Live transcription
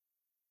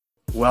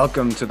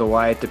Welcome to the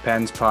Why It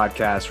Depends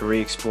podcast, where we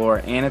explore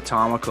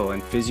anatomical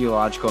and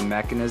physiological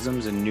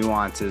mechanisms and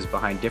nuances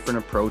behind different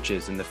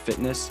approaches in the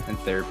fitness and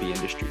therapy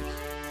industries.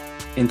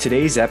 In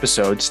today's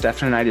episode,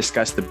 Stefan and I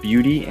discuss the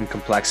beauty and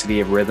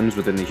complexity of rhythms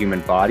within the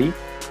human body,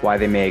 why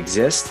they may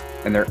exist,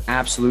 and their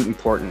absolute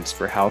importance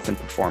for health and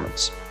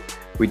performance.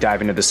 We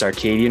dive into the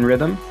circadian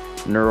rhythm,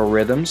 neural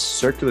rhythms,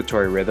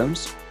 circulatory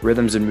rhythms,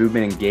 rhythms in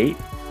movement and gait,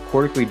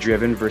 cortically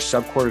driven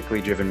versus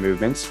subcortically driven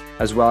movements,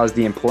 as well as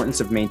the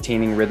importance of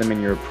maintaining rhythm in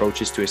your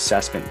approaches to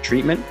assessment and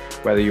treatment,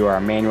 whether you are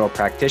a manual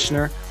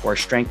practitioner or a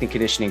strength and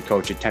conditioning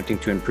coach attempting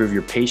to improve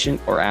your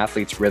patient or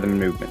athlete's rhythm and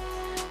movement.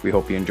 We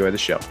hope you enjoy the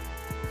show.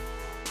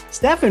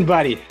 Stefan,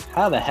 buddy,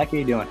 how the heck are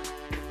you doing?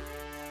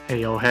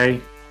 Hey,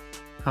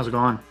 how's it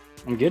going?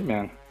 I'm good,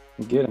 man.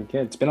 I'm good.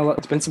 It's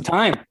been some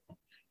time.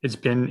 It's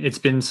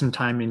been some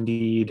time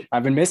indeed.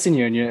 I've been missing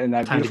you and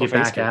that time to get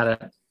back at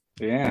it.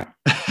 Yeah.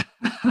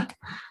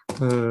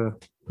 You're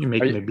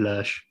making me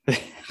blush.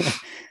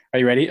 Are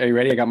you ready?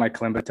 I got my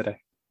kalimba today.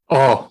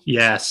 Oh,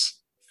 yes.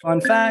 Fun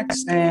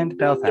facts and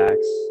health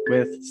hacks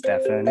with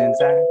Stefan and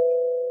Zach.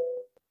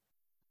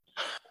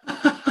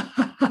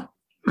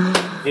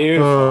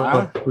 Beautiful,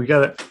 huh?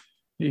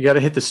 You gotta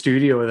hit the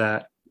studio with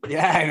that.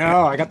 Yeah, I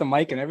know. I got the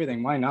mic and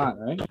everything. Why not,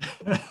 right?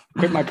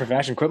 Quit my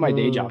profession, quit my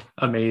day job.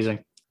 Amazing.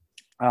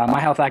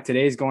 My health hack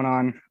today is going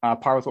on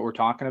par with what we're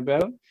talking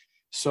about.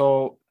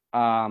 So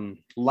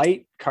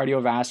light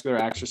cardiovascular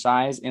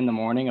exercise in the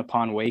morning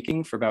upon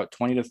waking for about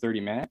 20 to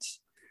 30 minutes,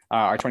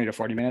 or 20 to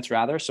 40 minutes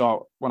rather.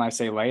 So when I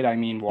say light, I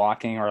mean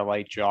walking or a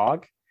light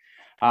jog.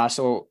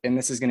 And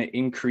this is going to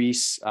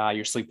increase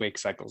your sleep-wake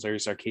cycles or your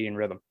circadian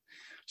rhythm.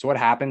 So what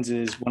happens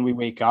is when we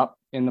wake up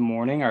in the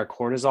morning, our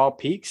cortisol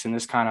peaks, and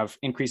this kind of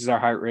increases our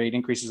heart rate,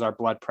 increases our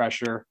blood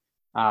pressure,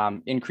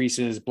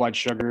 increases blood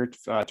sugar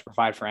to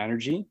provide for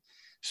energy.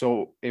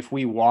 So if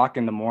we walk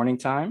in the morning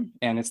time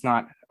and it's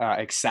not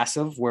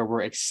excessive, where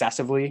we're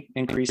excessively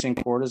increasing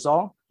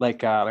cortisol,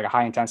 like a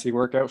high intensity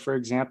workout, for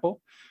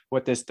example,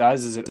 what this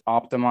does is it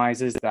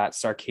optimizes that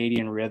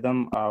circadian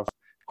rhythm of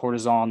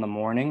cortisol in the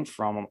morning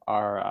from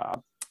our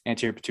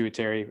anterior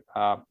pituitary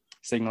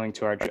signaling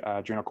to our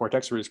adrenal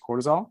cortex, where it's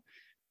cortisol,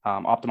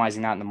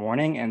 optimizing that in the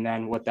morning. And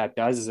then what that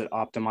does is it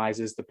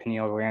optimizes the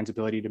pineal gland's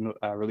ability to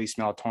release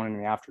melatonin in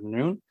the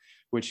afternoon,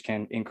 which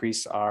can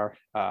increase our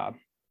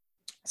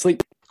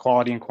sleep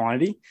quality and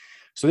quantity.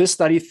 So this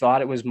study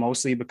thought it was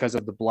mostly because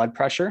of the blood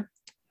pressure.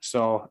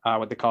 So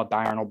what they call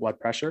diurnal blood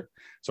pressure.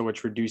 So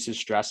which reduces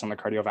stress on the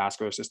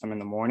cardiovascular system in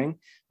the morning,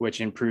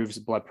 which improves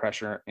blood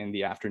pressure in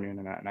the afternoon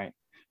and at night.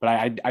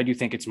 But I do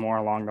think it's more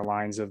along the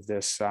lines of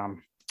this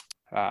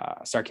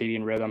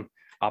circadian rhythm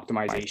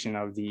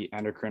optimization of the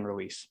endocrine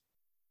release.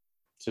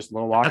 It's just a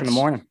little walk in the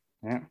morning.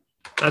 Yeah.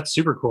 That's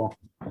super cool.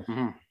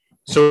 Mm-hmm.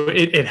 So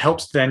it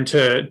helps then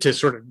to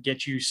sort of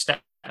get you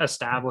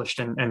established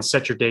and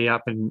set your day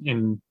up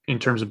in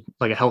terms of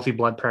like a healthy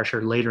blood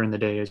pressure later in the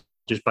day, is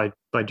just by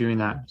doing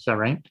that. Is that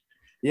right?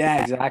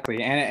 Yeah,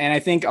 exactly. And I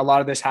think a lot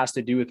of this has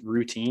to do with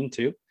routine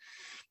too.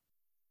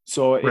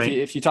 So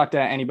if you talk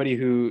to anybody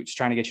who's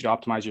trying to get you to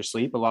optimize your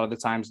sleep, a lot of the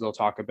times they'll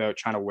talk about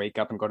trying to wake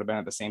up and go to bed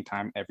at the same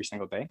time every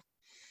single day.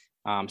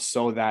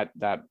 So that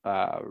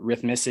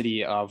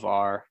rhythmicity of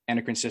our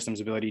endocrine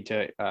system's ability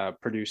to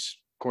produce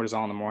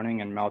cortisol in the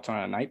morning and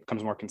melatonin at night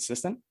becomes more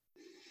consistent.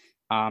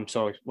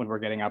 So when we're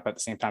getting up at the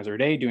same times every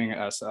day, doing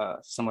a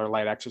similar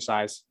light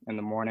exercise in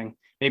the morning,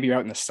 maybe you're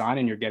out in the sun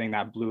and you're getting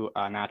that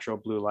natural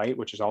blue light,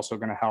 which is also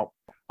going to help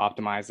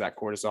optimize that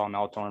cortisol and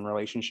melatonin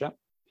relationship.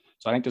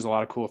 So I think there's a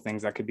lot of cool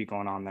things that could be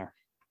going on there.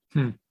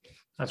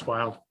 That's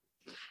wild.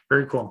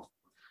 Very cool.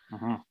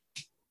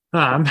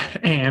 Uh-huh.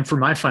 And for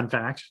my fun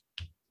fact,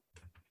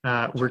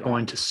 we're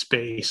going to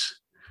space.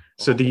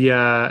 So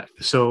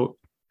so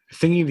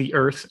thinking of the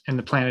Earth and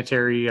the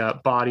planetary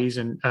bodies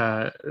and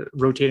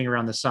rotating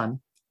around the sun,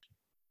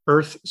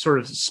 Earth sort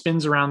of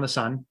spins around the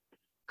sun,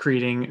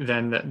 creating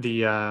then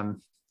the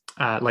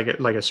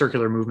like a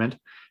circular movement.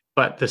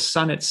 But the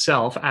sun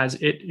itself, as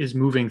it is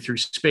moving through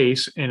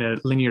space in a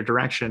linear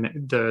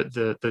direction,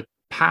 the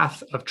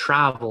path of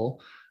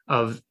travel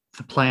of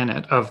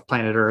planet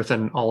Earth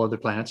and all other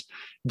planets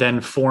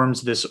then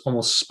forms this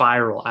almost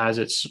spiral as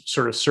it's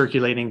sort of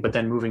circulating, but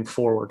then moving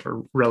forward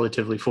or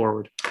relatively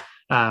forward.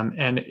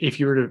 And if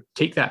you were to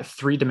take that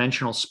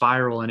three-dimensional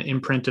spiral and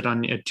imprint it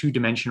on a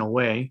two-dimensional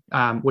way,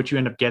 what you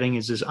end up getting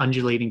is this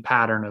undulating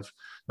pattern of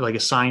like a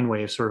sine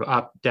wave, sort of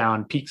up,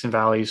 down, peaks and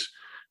valleys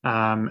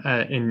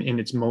in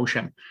its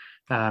motion.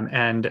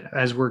 And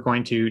as we're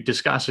going to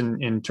discuss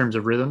in terms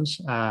of rhythms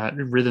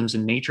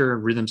in nature,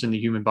 rhythms in the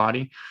human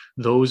body,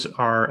 those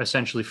are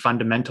essentially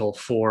fundamental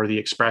for the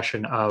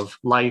expression of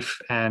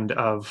life and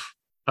of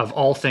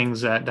all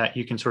things that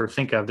you can sort of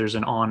think of. There's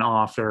an on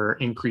off or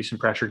increase in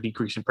pressure,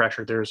 decrease in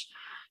pressure. There's,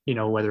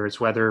 whether it's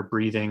weather,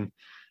 breathing,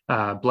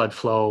 blood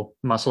flow,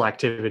 muscle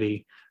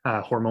activity,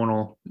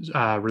 hormonal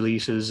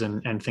releases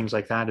and things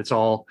like that. It's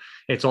all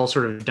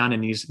sort of done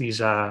in these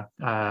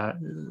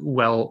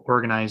well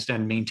organized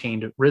and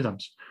maintained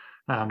rhythms.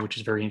 which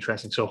is very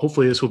interesting. So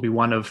hopefully this will be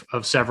one of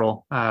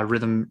several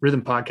rhythm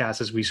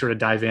podcasts as we sort of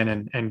dive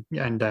in and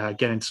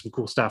get into some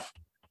cool stuff.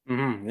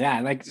 Mm-hmm.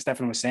 Yeah, like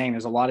Stefan was saying,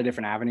 there's a lot of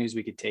different avenues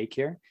we could take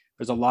here.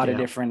 There's a lot of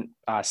different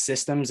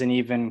systems and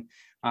even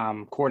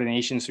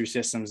coordinations through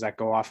systems that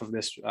go off of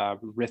this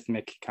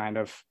rhythmic kind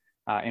of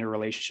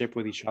interrelationship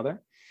with each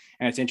other.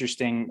 And it's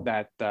interesting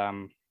that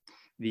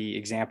the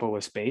example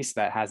with space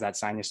that has that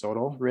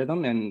sinusoidal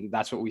rhythm, and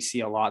that's what we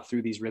see a lot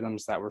through these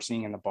rhythms that we're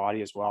seeing in the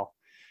body as well.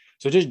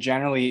 So just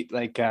generally,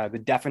 like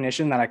the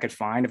definition that I could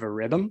find of a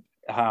rhythm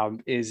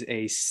is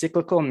a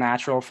cyclical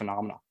natural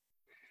phenomenon,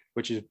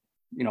 which is,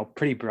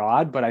 pretty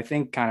broad, but I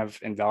think kind of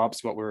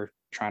envelops what we're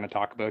trying to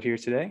talk about here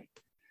today.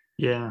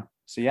 Yeah.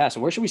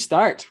 So where should we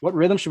start? What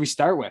rhythm should we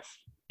start with?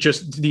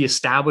 Just the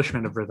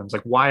establishment of rhythms.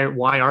 Like why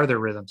are there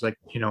rhythms? Like,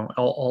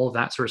 all of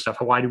that sort of stuff.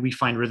 Why do we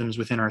find rhythms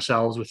within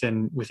ourselves,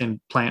 within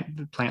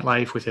plant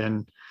life,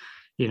 within,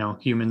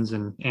 humans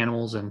and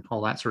animals and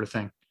all that sort of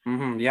thing?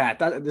 Mm-hmm. Yeah, I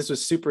thought this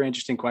was a super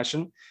interesting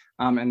question.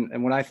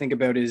 And what I think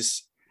about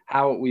is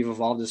how we've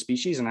evolved as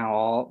species and how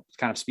all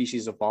kind of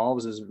species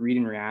evolves is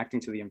reading and reacting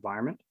to the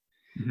environment.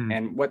 Mm-hmm.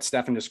 And what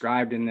Stefan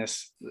described in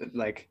this,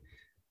 like,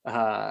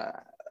 I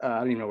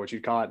don't even know what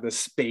you'd call it, the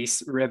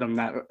space rhythm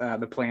that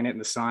the planet and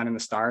the sun and the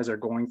stars are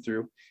going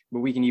through.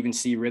 But we can even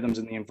see rhythms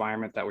in the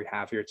environment that we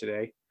have here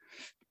today.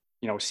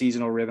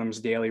 Seasonal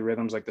rhythms, daily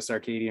rhythms like the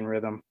circadian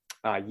rhythm,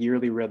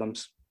 yearly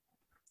rhythms,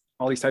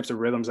 all these types of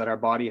rhythms that our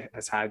body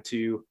has had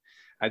to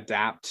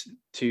adapt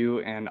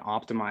to and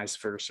optimize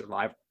for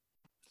survival.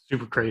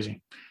 Super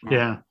crazy.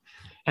 Yeah.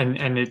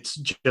 And it's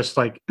just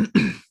like,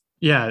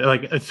 yeah,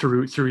 like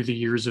through the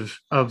years of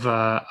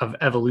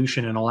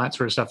evolution and all that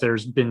sort of stuff,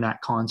 there's been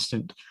that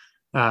constant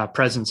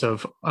presence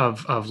of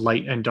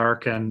light and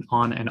dark and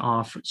on and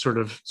off sort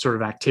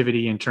of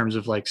activity in terms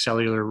of like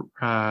cellular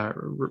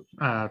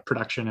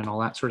production and all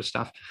that sort of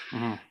stuff,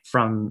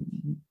 from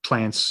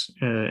plants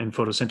and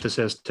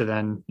photosynthesis to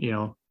then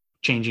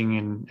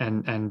changing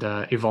and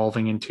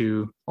evolving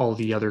into all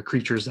the other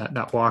creatures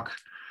that walk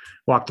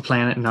the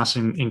planet, and us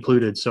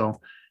included. So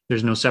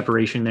there's no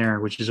separation there,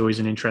 which is always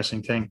an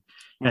interesting thing.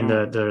 And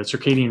the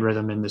circadian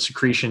rhythm and the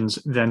secretions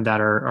then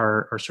that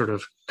are sort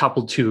of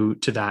coupled to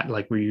that,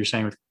 like what you're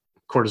saying with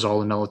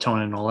cortisol and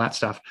melatonin and all that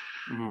stuff,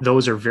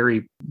 those are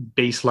very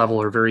base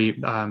level or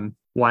very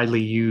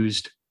widely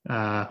used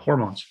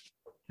hormones,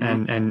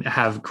 and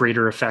have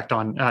greater effect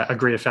on a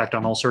great effect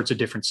on all sorts of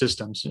different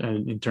systems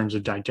in terms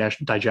of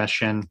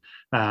digestion,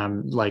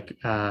 like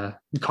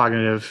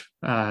cognitive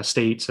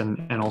states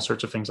and all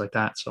sorts of things like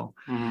that. So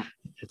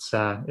it's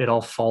it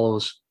all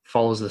follows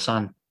the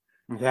sun.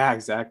 Yeah,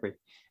 exactly.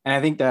 And I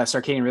think the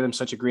circadian rhythm is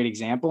such a great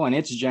example, and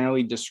it's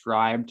generally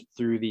described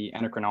through the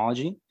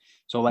endocrinology.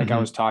 So like I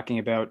was talking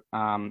about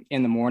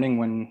in the morning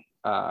when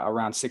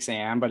around 6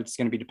 a.m., but it's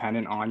going to be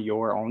dependent on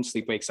your own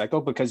sleep-wake cycle,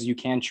 because you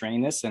can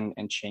train this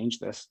and change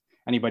this.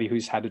 Anybody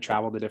who's had to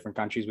travel to different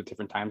countries with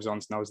different time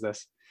zones knows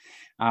this.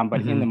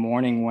 But in the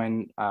morning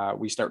when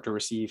we start to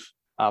receive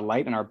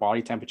light and our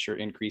body temperature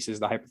increases,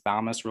 the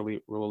hypothalamus will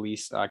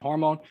release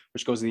hormone,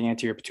 which goes to the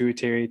anterior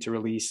pituitary to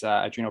release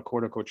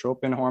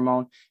adrenocorticotropin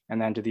hormone,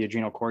 and then to the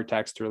adrenal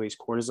cortex to release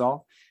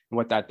cortisol. And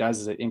what that does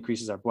is it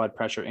increases our blood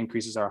pressure,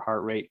 increases our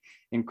heart rate,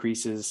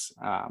 increases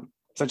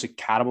essentially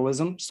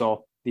catabolism.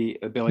 So the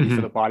ability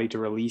for the body to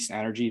release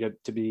energy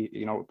to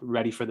be,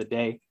 ready for the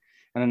day.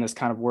 And then this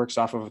kind of works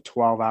off of a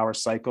 12-hour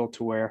cycle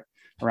to where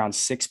around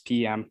 6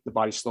 p.m., the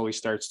body slowly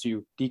starts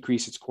to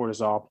decrease its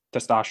cortisol,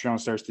 testosterone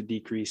starts to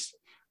decrease,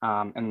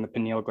 and the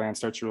pineal gland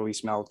starts to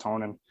release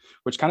melatonin,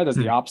 which kind of does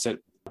the opposite,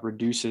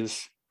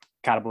 reduces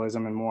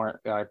catabolism and more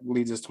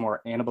leads us to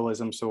more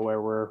anabolism. So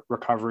where we're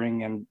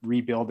recovering and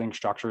rebuilding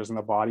structures in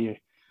the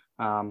body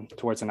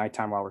towards the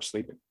nighttime while we're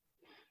sleeping,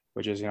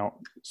 which is,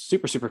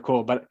 super, super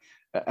cool. But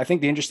I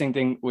think the interesting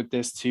thing with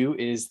this too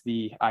is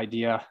the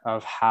idea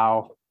of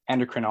how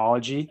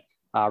endocrinology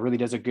really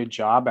does a good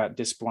job at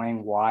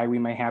displaying why we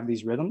may have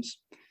these rhythms.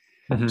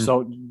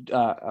 So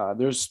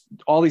there's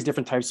all these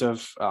different types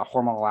of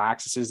hormonal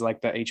axes,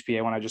 like the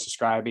HPA one I just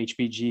described,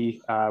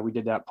 HPG. We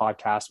did that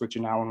podcast with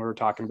you now when we were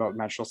talking about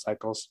menstrual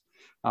cycles,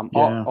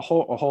 a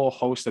whole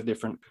host of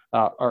different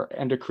or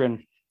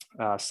endocrine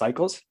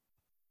cycles.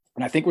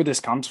 And I think where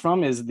this comes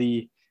from is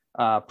the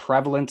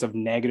prevalence of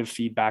negative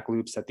feedback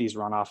loops that these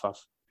run off of.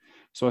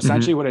 So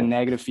essentially what a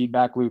negative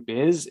feedback loop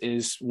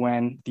is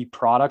when the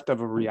product of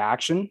a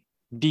reaction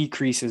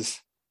decreases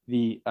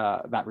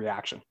that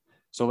reaction.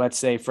 So let's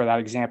say for that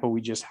example,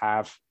 we just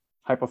have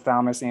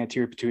hypothalamus,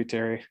 anterior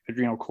pituitary,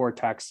 adrenal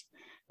cortex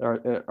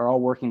are all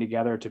working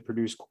together to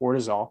produce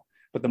cortisol.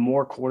 But the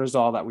more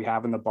cortisol that we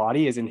have in the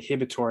body is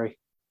inhibitory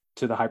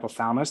to the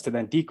hypothalamus to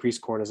then decrease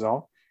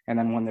cortisol. And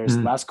then when there's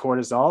less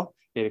cortisol,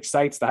 it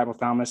excites the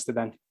hypothalamus to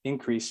then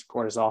increase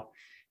cortisol.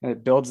 And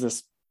it builds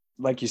this,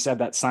 like you said,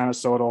 that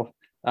sinusoidal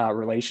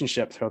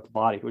relationship throughout the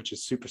body, which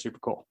is super, super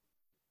cool.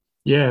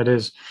 Yeah, it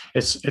is.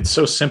 It's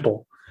so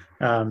simple.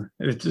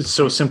 It's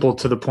so simple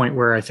to the point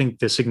where I think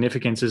the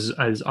significance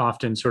is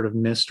often sort of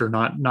missed or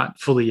not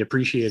fully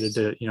appreciated.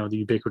 The the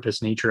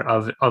ubiquitous nature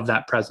of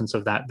that presence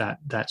of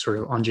that sort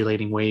of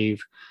undulating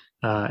wave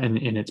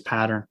in its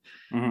pattern.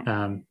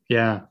 Mm-hmm.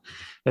 Yeah,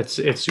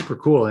 it's super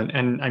cool.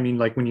 And I mean,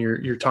 like when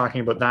you're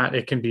talking about that,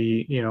 it can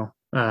be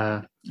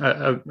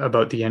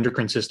about the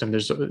endocrine system.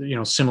 There's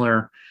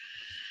similar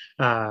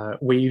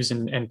waves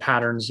and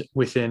patterns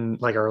within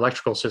like our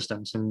electrical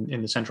systems and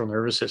in the central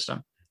nervous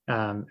system.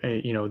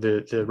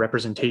 The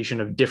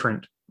representation of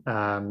different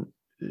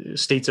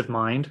states of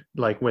mind,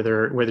 like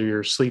whether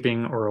you're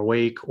sleeping or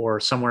awake or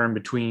somewhere in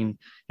between,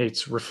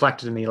 it's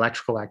reflected in the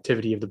electrical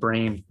activity of the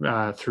brain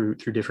through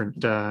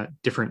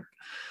different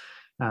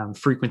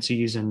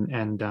frequencies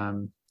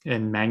and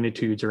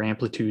magnitudes or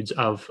amplitudes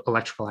of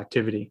electrical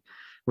activity,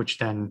 which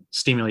then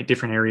stimulate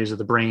different areas of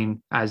the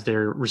brain as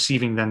they're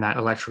receiving then that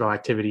electrical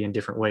activity in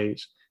different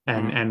ways.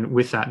 And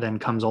with that then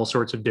comes all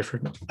sorts of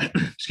different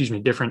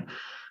different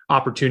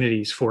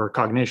opportunities for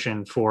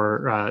cognition,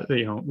 for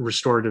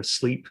restorative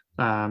sleep,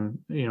 and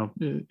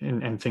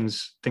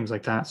things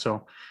like that.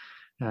 So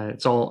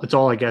it's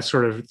all I guess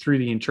sort of through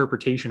the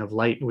interpretation of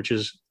light, which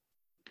is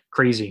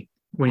crazy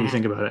when you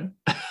think about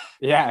it.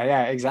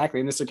 Yeah, exactly.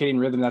 In the circadian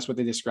rhythm, that's what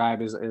they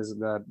describe as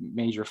the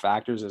major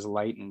factors is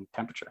light and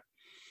temperature.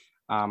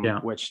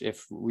 Which,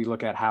 if we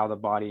look at how the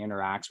body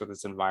interacts with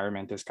its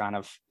environment, is kind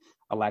of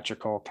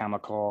electrical,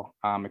 chemical,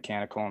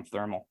 mechanical, and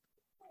thermal.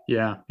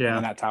 Yeah.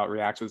 And that's how it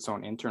reacts with its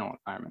own internal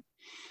environment.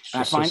 It's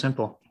just so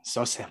simple.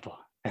 So simple.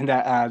 And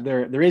that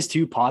there is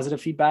 2 positive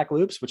feedback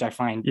loops, which I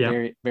find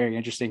very, very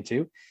interesting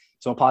too.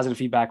 So a positive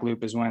feedback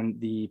loop is when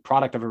the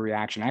product of a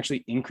reaction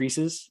actually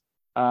increases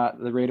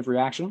the rate of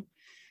reaction.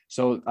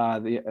 So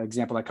the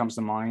example that comes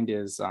to mind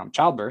is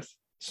childbirth.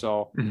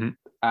 So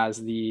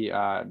as the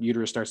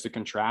uterus starts to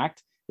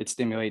contract, it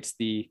stimulates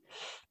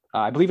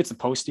I believe it's the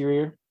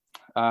posterior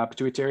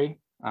pituitary,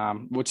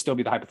 would still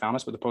be the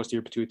hypothalamus, but the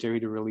posterior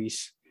pituitary to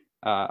release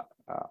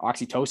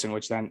oxytocin,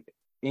 which then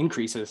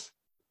increases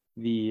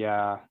the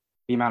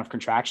amount of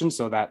contraction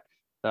so that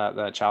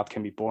the child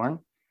can be born.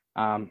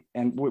 And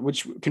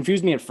which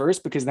confused me at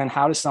first, because then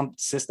how does some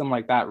system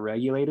like that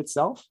regulate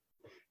itself?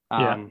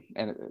 And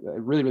it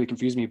really, really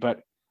confused me. But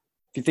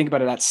if you think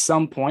about it, at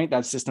some point,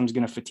 that system's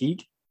going to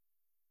fatigue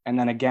and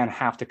then again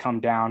have to come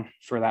down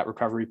for that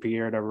recovery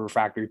period or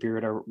refractory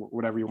period or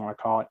whatever you want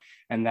to call it,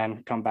 and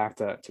then come back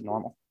to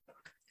normal.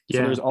 So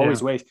there's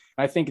always ways.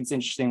 And I think it's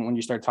interesting when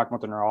you start talking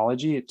about the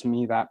neurology, to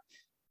me,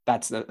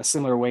 that's a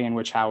similar way in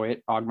which how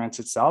it augments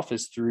itself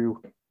is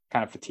through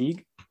kind of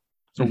fatigue.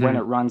 So when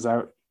it runs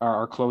out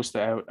or close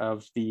to out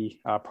of the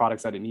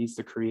products that it needs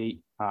to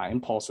create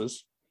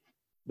impulses,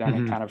 then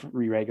it kind of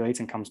re-regulates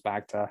and comes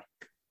back to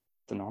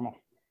normal.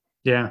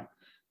 Yeah.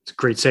 It's a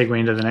great segue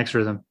into the next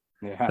rhythm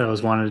that I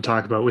was wanting to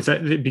talk about with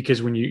that,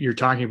 because when you're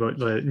talking about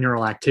the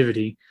neural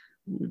activity,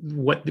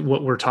 what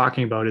we're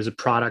talking about is a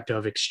product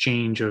of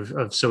exchange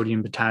of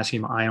sodium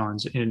potassium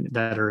ions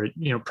that are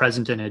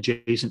present and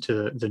adjacent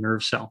to the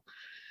nerve cell.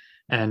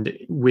 And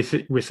with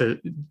a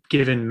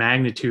given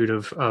magnitude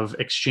of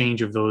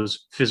exchange of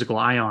those physical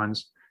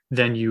ions,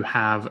 then you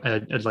have a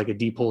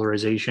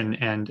depolarization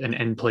and an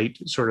end plate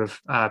sort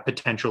of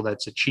potential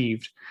that's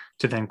achieved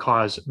to then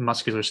cause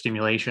muscular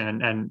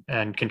stimulation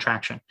and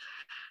contraction.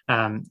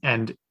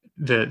 And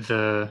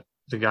the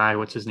guy,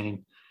 what's his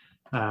name?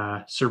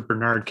 Sir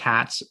Bernard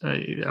Katz.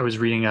 I was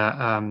reading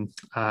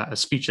a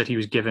speech that he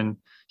was given.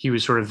 He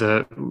was sort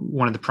of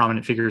one of the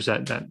prominent figures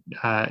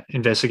that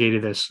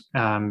investigated this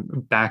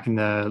back in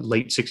the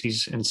late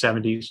 60s and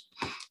 70s.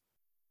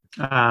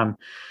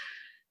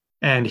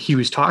 And he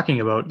was talking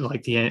about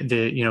like the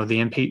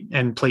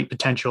end plate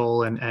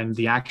potential and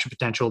the action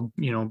potential,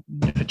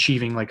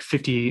 achieving like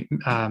 50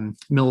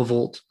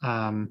 millivolt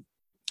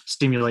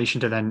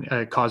stimulation to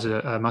then cause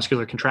a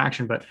muscular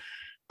contraction. But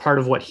part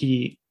of what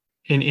he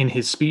in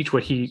his speech,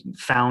 what he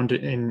found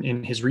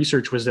in his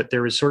research was that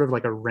there was sort of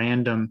like a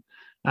random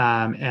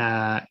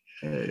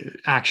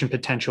action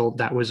potential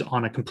that was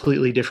on a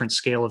completely different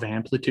scale of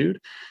amplitude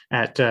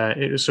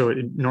so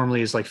it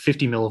normally is like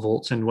 50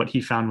 millivolts. And what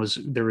he found was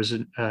there was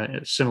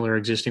a similar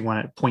existing one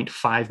at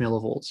 0.5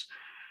 millivolts.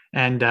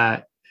 And,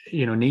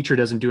 nature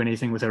doesn't do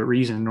anything without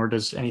reason, nor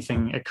does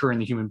anything occur in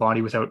the human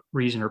body without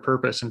reason or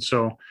purpose. And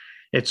so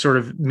it sort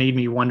of made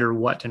me wonder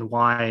what and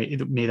why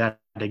it may that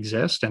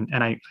exist. And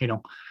I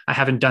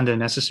haven't done the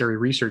necessary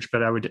research,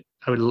 but I would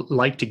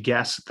like to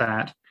guess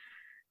that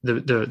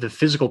the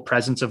physical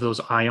presence of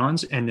those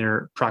ions and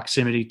their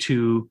proximity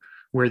to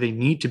where they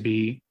need to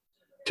be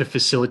to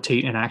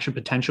facilitate an action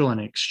potential and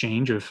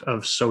exchange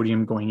of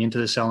sodium going into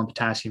the cell and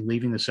potassium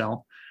leaving the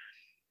cell,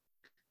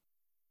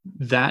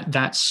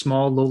 that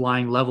small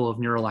low-lying level of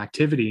neural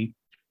activity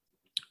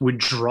would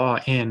draw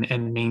in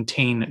and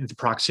maintain the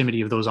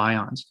proximity of those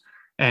ions.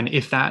 And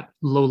if that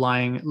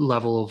low-lying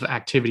level of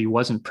activity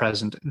wasn't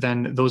present,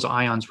 then those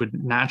ions would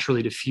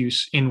naturally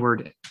diffuse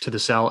inward to the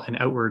cell and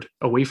outward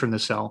away from the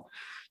cell,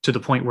 to the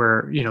point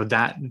where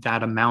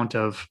that amount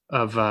of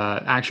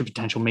action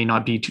potential may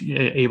not be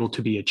able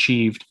to be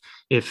achieved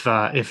if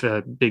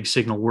a big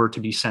signal were to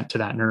be sent to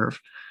that nerve.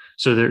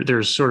 So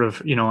there's sort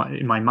of,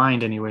 in my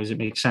mind anyways, it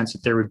makes sense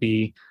that there would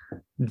be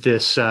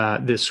this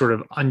sort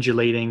of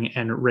undulating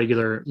and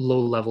regular low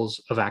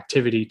levels of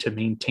activity to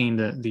maintain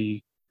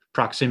the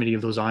proximity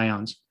of those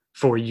ions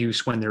for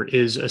use when there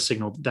is a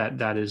signal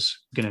that is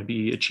going to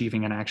be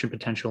achieving an action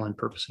potential and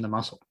purpose in the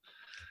muscle.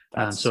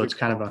 So it's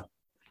kind of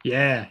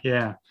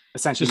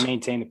essentially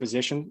maintain the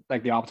position,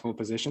 like the optimal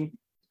position.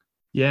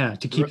 Yeah,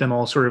 to keep them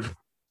all sort of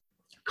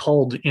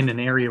culled in an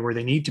area where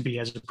they need to be,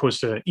 as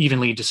opposed to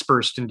evenly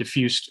dispersed and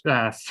diffused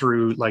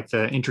through like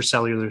the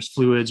intercellular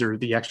fluids or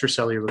the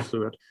extracellular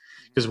fluid.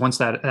 Because once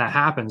that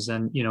happens,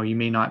 then you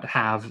may not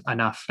have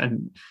enough,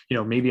 and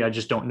maybe I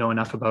just don't know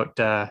enough about,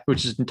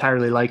 which is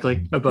entirely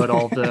likely, about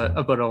all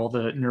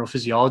the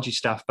neurophysiology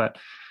stuff. But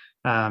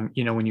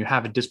when you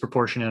have a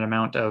disproportionate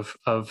amount of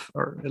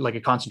or like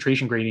a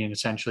concentration gradient,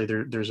 essentially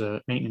there's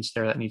a maintenance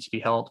there that needs to be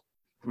held.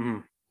 Mm-hmm.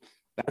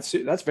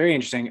 That's very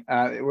interesting.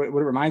 What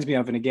it reminds me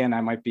of, and again,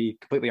 I might be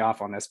completely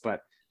off on this,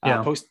 but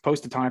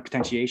post-tonic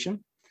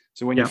potentiation.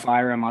 So when you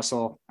fire a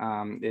muscle,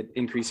 it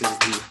increases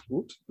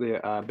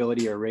the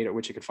ability or rate at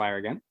which it could fire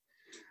again.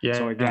 Yeah.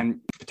 So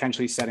again,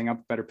 potentially setting up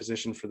a better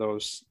position for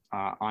those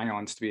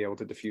ions to be able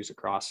to diffuse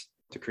across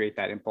to create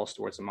that impulse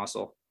towards the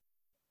muscle.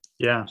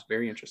 Yeah. It's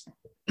very interesting.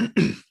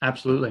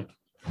 Absolutely.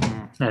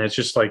 And it's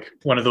just like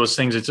one of those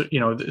things. It's,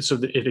 so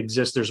it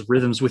exists. There's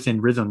rhythms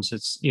within rhythms.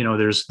 It's,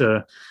 there's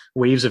the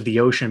waves of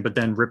the ocean, but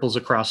then ripples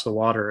across the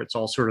water. It's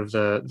all sort of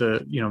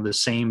the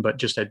same, but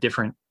just at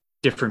different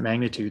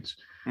magnitudes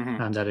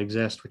that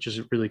exist, which is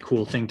a really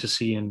cool thing to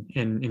see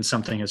in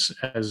something as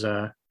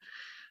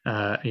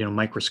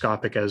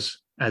microscopic as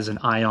an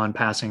ion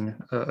passing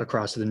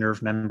across the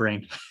nerve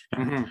membrane.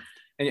 Mm-hmm.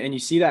 And you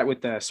see that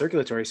with the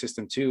circulatory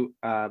system too,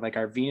 like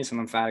our venous and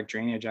lymphatic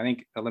drainage. I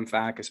think the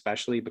lymphatic,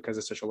 especially because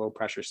it's such a low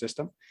pressure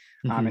system,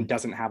 and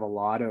doesn't have a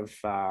lot of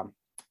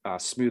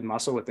smooth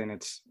muscle within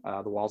its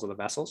the walls of the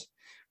vessels,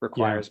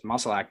 requires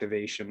muscle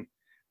activation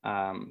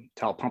to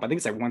help pump. I think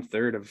it's like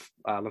 1/3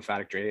 of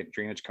lymphatic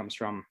drainage comes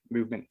from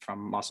movement from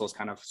muscles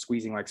kind of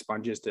squeezing like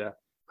sponges to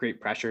create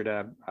pressure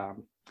to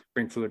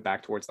bring fluid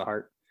back towards the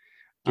heart.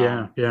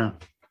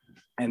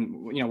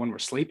 And when we're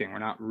sleeping, we're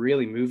not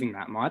really moving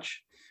that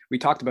much. We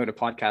talked about a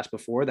podcast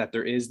before that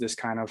there is this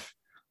kind of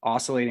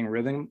oscillating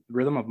rhythm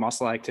of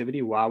muscle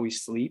activity while we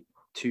sleep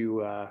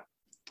to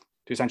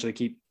essentially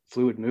keep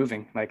fluid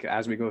moving. Like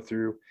as we go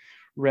through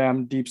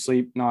REM, deep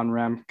sleep,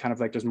 non-REM, kind of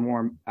like there's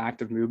more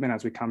active movement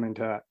as we come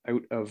into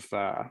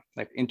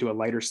a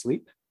lighter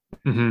sleep.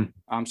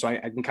 Mm-hmm. So I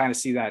can kind of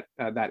see that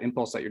that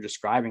impulse that you're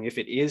describing, if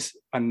it is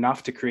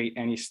enough to create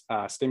any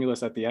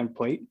stimulus at the end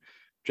plate,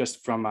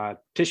 just from a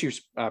tissue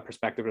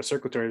perspective, a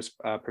circulatory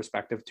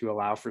perspective, to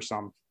allow for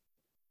some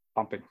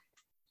pumping.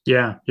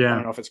 I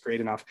don't know if it's great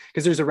enough,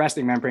 because there's a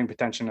resting membrane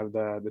protection of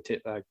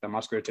the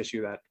muscular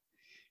tissue that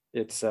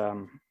it's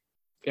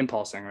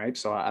impulsing, right?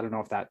 So I don't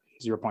know if that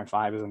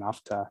 0.5 is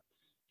enough to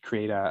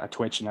create a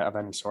twitch of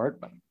any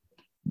sort, but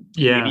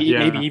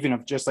maybe even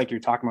of just like you're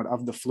talking about,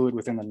 of the fluid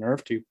within the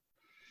nerve tube.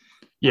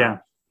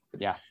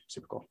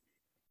 Super cool.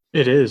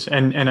 It is.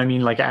 And I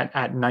mean, like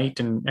at night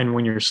and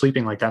when you're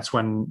sleeping, like that's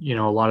when,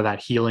 a lot of that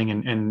healing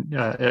and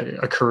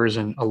occurs,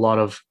 and a lot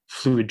of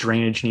fluid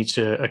drainage needs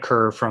to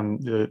occur from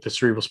the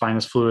cerebral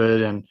spinous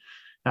fluid, and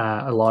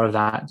a lot of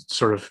that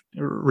sort of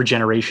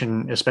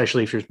regeneration,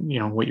 especially if you're,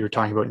 what you were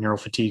talking about, neural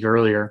fatigue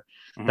earlier,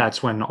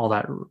 that's when all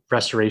that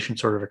restoration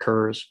sort of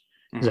occurs.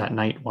 Is at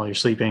night while you're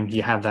sleeping,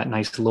 you have that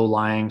nice low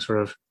lying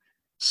sort of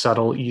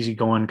subtle,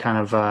 easygoing kind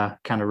of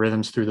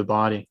rhythms through the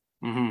body.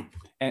 Mm-hmm.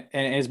 And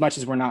as much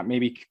as we're not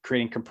maybe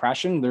creating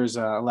compression, there's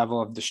a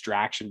level of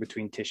distraction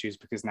between tissues,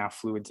 because now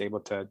fluid's able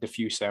to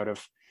diffuse out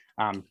of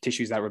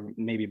tissues that were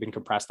maybe been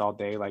compressed all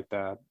day, like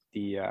the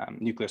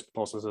nucleus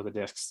pulses of the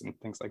discs and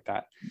things like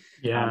that.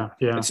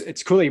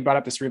 It's cool that you brought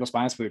up the cerebral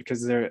spinous fluid,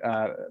 because there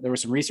were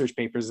some research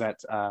papers that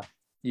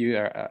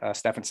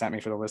Stefan sent me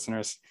for the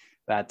listeners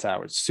that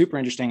was super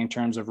interesting in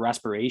terms of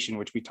respiration,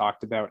 which we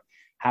talked about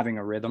having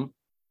a rhythm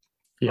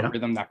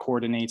that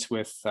coordinates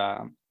with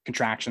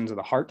contractions of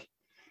the heart.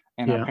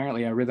 And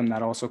apparently a rhythm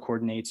that also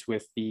coordinates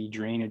with the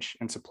drainage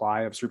and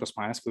supply of cerebral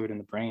spinous fluid in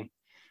the brain,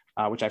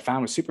 which I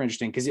found was super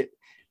interesting, because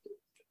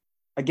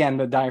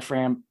the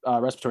diaphragm,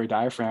 respiratory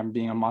diaphragm,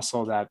 being a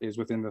muscle that is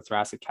within the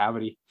thoracic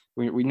cavity,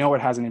 we know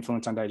it has an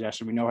influence on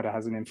digestion. We know it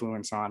has an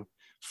influence on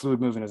fluid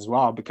movement as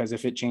well, because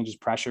if it changes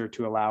pressure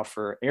to allow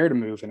for air to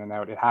move in and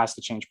out, it has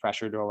to change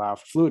pressure to allow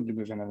for fluid to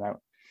move in and out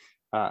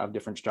of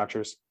different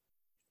structures.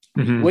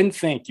 Mm-hmm.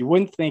 You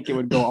wouldn't think it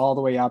would go all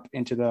the way up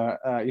into the,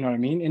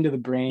 into the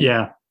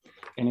brain.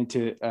 And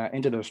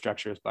into those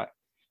structures, but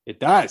it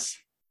does.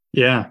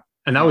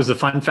 And that was the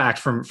fun fact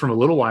from a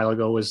little while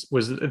ago, was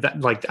that,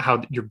 like,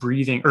 how your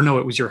breathing, or no,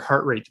 it was your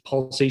heart rate, the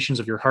pulsations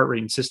of your heart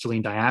rate in systole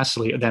and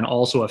diastole, then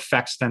also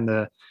affects then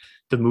the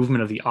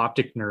movement of the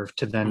optic nerve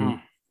to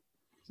then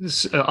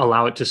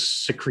allow it to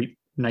secrete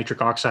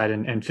nitric oxide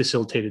and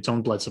facilitate its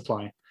own blood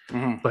supply.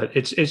 But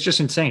it's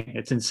just insane.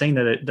 It's insane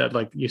that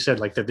like you said,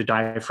 like that the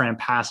diaphragm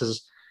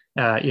passes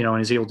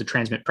and is able to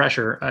transmit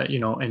pressure,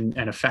 and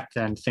affect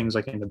then things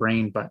like in the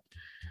brain. But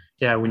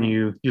yeah, when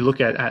you look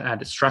at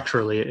it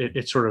structurally,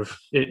 it sort of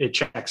it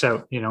checks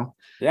out. Yeah.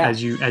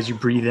 As you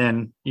breathe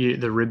in,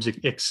 the ribs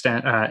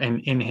extend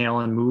and inhale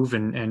and move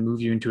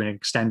you into an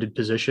extended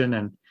position,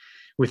 and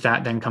with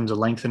that then comes a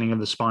lengthening of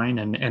the spine,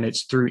 and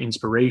it's through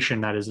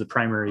inspiration that is the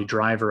primary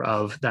driver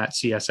of that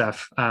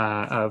CSF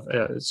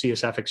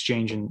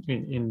exchange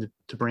in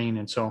the brain.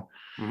 And so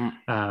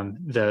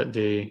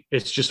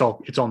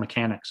it's all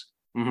mechanics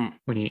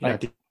when you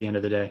at the end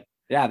of the day.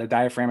 Yeah, the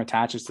diaphragm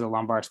attaches to the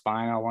lumbar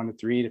spine, L1 to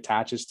 3. It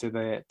attaches to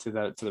the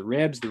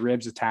ribs. The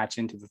ribs attach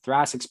into the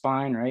thoracic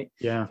spine, right?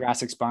 Yeah.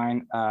 Thoracic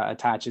spine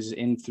attaches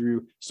in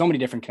through so many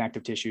different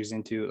connective tissues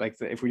into, like,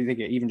 if we think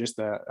of even just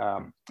the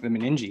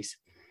meninges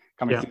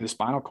coming through the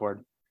spinal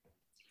cord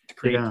to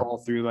create pull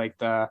through, like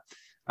the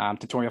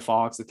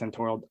tentorofolix, the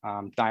tentorial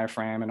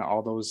diaphragm, and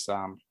all those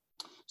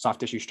soft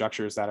tissue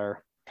structures that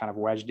are kind of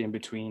wedged in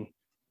between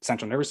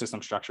central nervous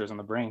system structures in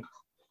the brain.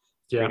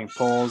 Creating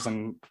pulls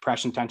and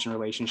compression tension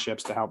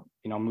relationships to help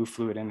move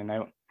fluid in and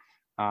out.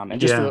 And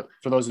just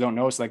for those who don't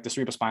know, so like the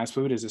cerebrospinous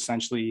fluid is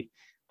essentially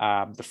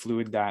the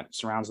fluid that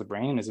surrounds the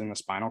brain and is in the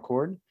spinal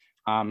cord.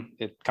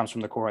 It comes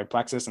from the choroid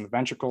plexus and the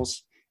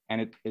ventricles,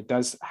 and it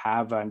does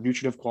have a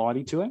nutritive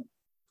quality to it.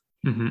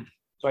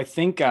 So I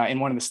think in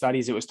one of the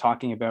studies it was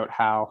talking about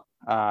how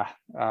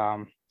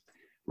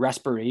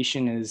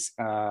respiration is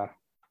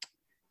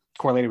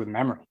correlated with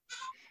memory.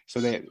 So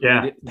they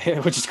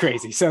which is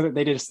crazy. So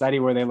they did a study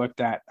where they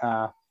looked at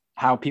how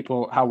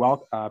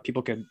well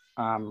people could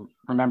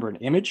remember an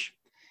image,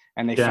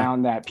 and they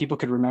found that people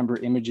could remember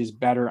images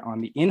better on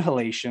the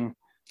inhalation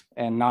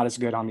and not as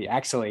good on the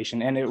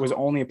exhalation. And it was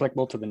only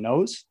applicable to the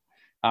nose,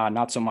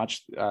 not so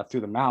much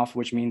through the mouth,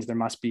 which means there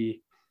must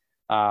be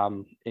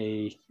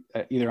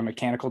either a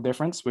mechanical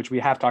difference, which we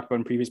have talked about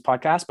in previous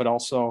podcasts, but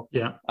also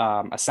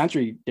a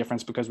sensory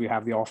difference, because we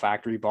have the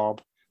olfactory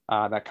bulb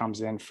that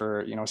comes in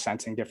for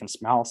sensing different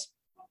smells.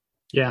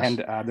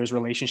 And there's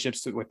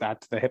relationships with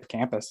that to the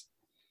hippocampus,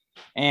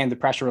 and the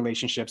pressure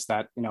relationships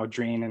that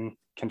drain and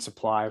can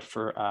supply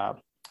for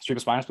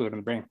cerebrospinal fluid in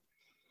the brain.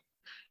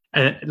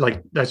 And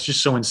like that's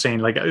just so insane.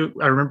 Like I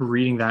remember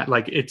reading that.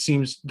 Like it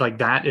seems like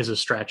that is a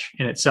stretch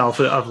in itself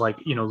of like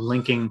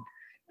linking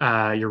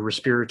your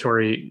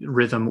respiratory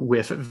rhythm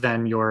with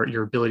then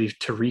your ability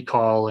to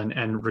recall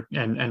and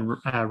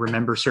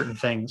remember certain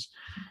things.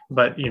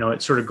 But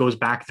it sort of goes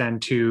back then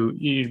to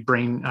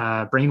brain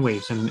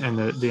waves and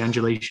the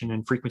undulation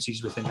and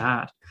frequencies within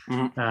that.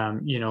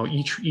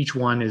 Each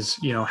one is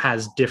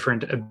has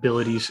different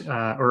abilities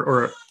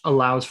or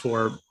allows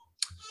for,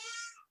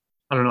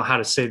 I don't know how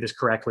to say this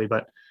correctly,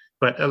 but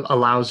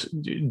allows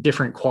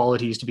different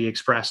qualities to be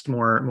expressed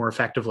more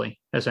effectively,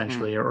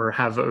 essentially, or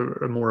have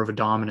a more of a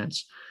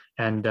dominance.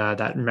 And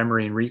that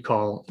memory and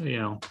recall,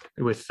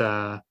 with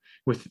the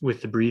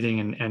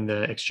breathing and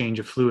the exchange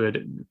of fluid,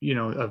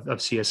 of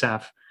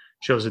CSF,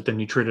 shows that the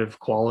nutritive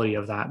quality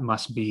of that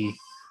must be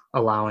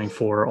allowing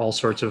for all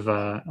sorts of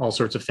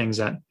things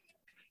that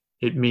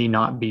it may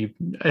not be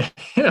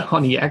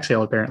on the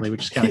exhale, apparently,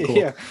 which is kind of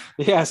cool.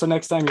 Yeah. So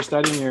next time you're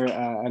studying your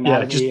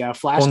anatomy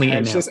flashcards, only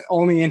just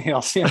only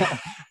inhales.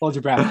 Hold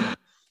your breath.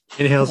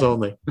 Inhales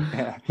only.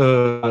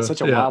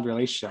 Such a wild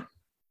relationship.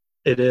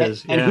 It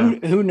is.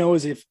 And who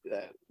knows if,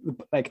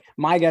 like,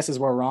 my guess is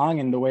we're wrong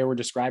in the way we're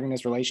describing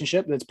this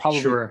relationship. That's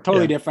probably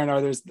totally different, or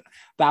there's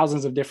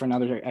thousands of different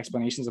other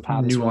explanations of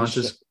how this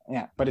nuances.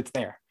 But it's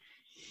there.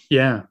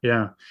 Yeah.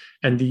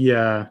 And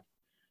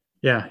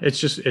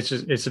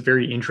it's a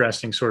very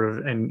interesting sort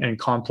of and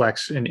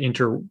complex and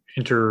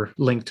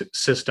interlinked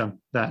system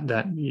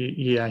that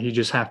you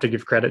just have to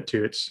give credit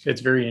to.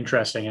 It's very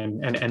interesting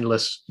and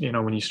endless,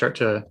 when you start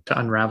to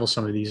unravel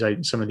some of these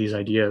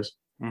ideas.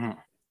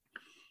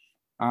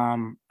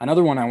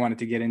 Another one I wanted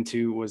to get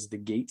into was the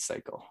gait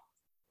cycle.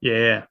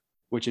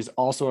 Which is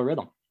also a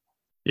rhythm.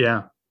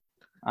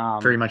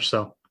 Very much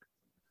so.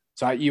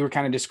 So you were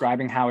kind of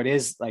describing how it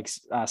is like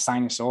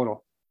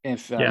sinusoidal.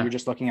 If you're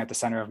just looking at the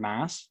center of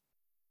mass,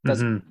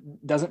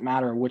 doesn't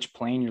matter which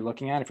plane you're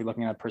looking at. If you're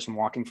looking at a person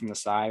walking from the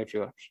side,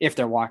 if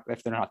they're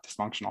not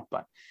dysfunctional,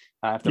 but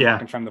if they're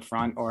walking from the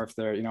front, or if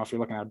they're if you're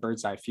looking at a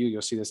bird's eye view,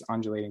 you'll see this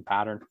undulating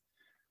pattern.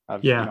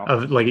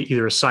 Of like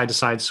either a side to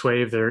side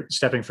sway, if they're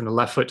stepping from the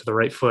left foot to the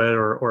right foot,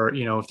 or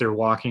if they're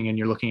walking and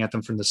you're looking at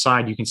them from the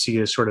side, you can see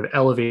this sort of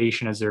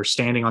elevation as they're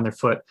standing on their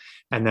foot,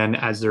 and then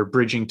as they're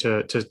bridging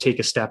to take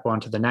a step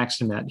onto the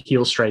next, and that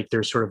heel strike,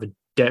 there's sort of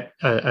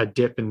a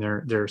dip in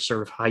their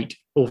sort of height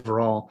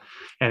overall.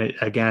 And it,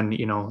 again,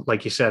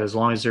 like you said, as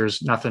long as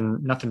there's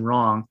nothing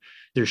wrong,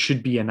 there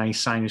should be a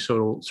nice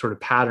sinusoidal sort of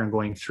pattern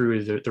going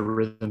through the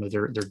rhythm of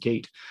their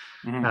gait.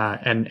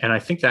 And I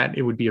think that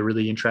it would be a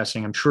really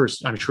interesting, I'm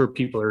sure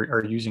people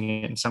are using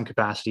it in some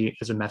capacity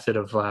as a method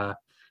of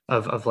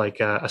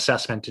like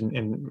assessment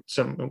in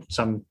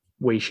some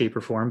way, shape,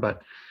 or form.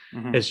 But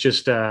it's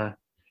just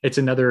it's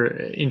another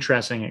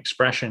interesting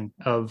expression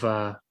of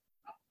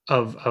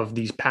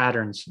these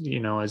patterns,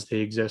 as they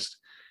exist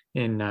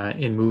in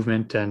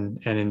movement and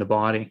in the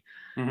body.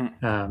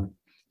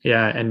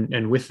 Yeah,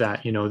 and with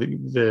that,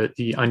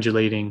 the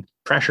undulating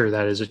pressure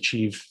that is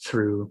achieved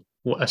through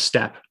a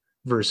step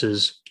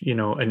versus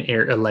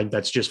a leg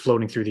that's just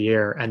floating through the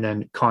air, and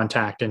then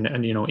contact and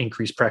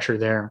increased pressure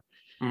there.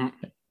 Mhm.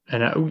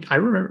 And I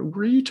remember,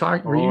 were Oh you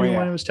the one who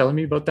yeah. was telling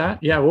me about that?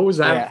 Yeah, what was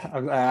that?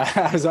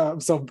 Yeah,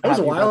 I'm so That was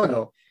a happy about while that.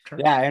 ago.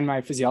 Yeah, in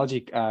my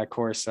physiology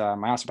course,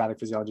 my osteopathic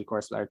physiology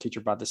course, our teacher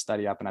brought this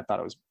study up, and I thought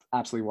it was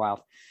absolutely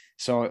wild.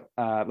 So,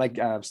 like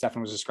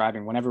Stefan was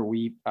describing, whenever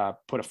we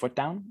put a foot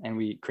down and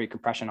we create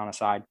compression on a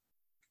side,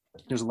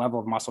 there's a level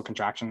of muscle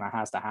contraction that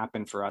has to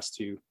happen for us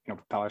to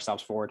propel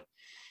ourselves forward.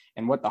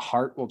 And what the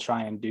heart will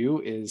try and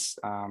do is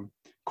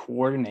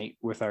coordinate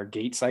with our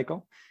gait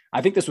cycle.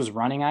 I think this was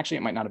running, actually.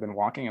 It might not have been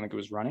walking. I think it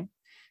was running,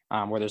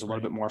 where there's a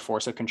little bit more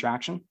force of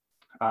contraction.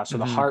 So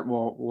the heart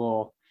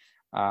will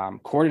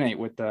coordinate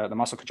with the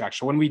muscle contraction.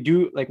 So when we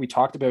do, like we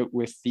talked about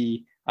with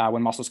the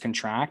when muscles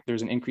contract,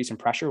 there's an increase in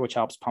pressure, which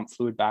helps pump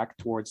fluid back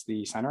towards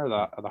the center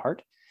of the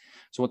heart.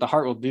 So what the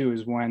heart will do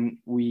is when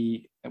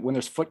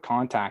there's foot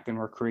contact and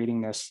we're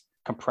creating this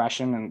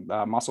compression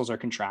and muscles are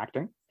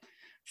contracting,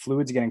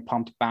 fluid's getting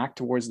pumped back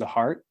towards the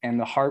heart, and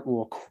the heart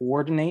will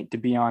coordinate to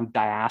be on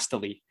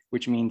diastole,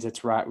 which means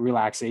it's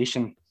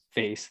relaxation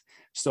phase,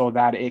 so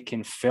that it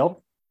can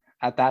fill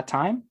at that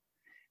time.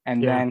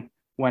 And then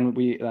when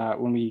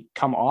we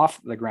come off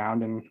the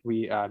ground and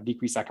we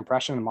decrease that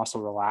compression, the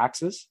muscle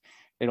relaxes.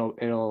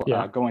 It'll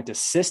go into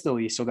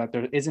systole, so that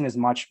there isn't as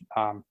much.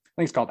 I think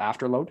it's called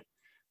afterload.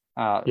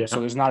 So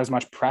there's not as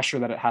much pressure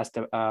that it has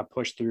to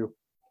push through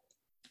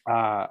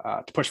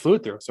to push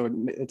fluid through. So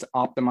it's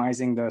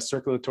optimizing the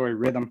circulatory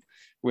rhythm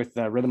with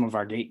the rhythm of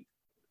our gait.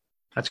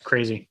 That's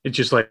crazy. It's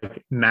just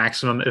like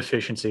maximum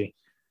efficiency.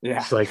 Yeah.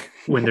 It's like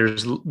when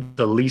there's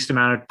the least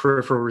amount of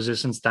peripheral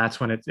resistance, that's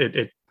when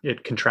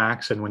it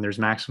contracts. And when there's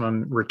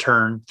maximum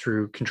return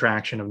through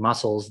contraction of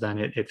muscles, then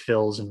it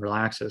fills and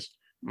relaxes.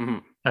 Mm-hmm.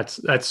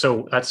 That's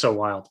so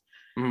wild.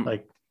 Mm-hmm.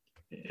 Like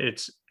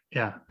it's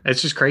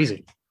just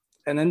crazy.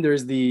 And then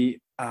there's the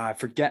I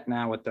forget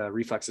now what the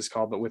reflex is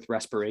called, but with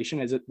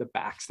respiration, is it the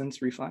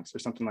Baxton's reflex or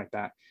something like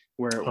that?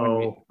 Where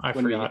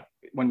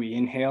when we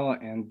inhale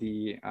and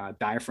the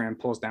diaphragm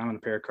pulls down on the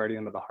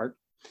pericardium of the heart,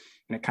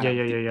 and it kind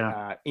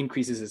of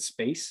increases its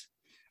space,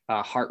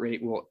 heart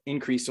rate will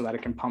increase so that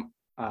it can pump,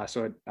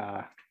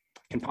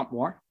 can pump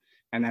more,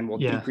 and then will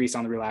decrease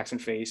on the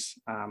relaxant phase.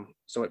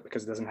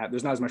 Because there's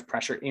not as much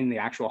pressure in the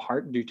actual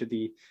heart due to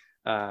the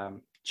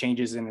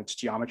changes in its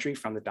geometry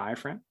from the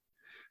diaphragm.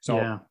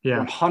 So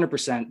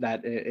 100%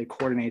 that it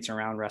coordinates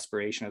around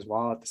respiration as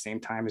well, at the same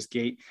time as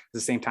gait, at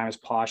the same time as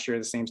posture,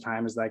 at the same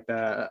time as like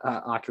the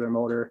ocular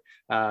motor,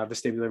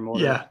 vestibular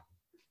motor. Yeah.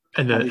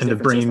 And the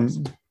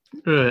brain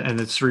and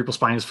the cerebral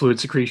spinous fluid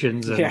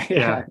secretions. And,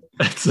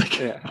 it's like,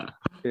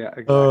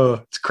 exactly.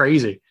 Oh, it's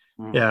crazy.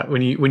 Mm. Yeah.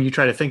 When you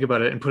try to think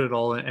about it and put it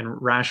all in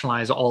and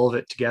rationalize all of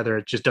it together,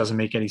 it just doesn't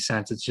make any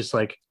sense. It's just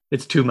like,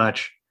 it's too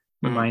much.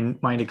 My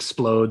mind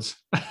explodes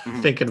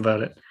thinking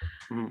about it.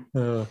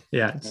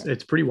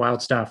 It's pretty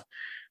wild stuff,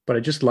 but I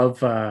just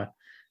love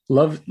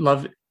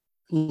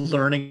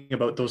learning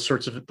about those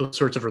sorts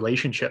of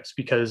relationships,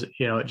 because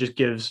it just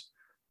gives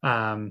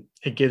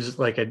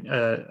like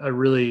a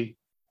really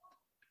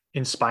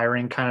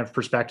inspiring kind of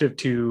perspective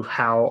to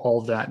how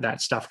all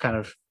that stuff kind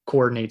of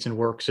coordinates and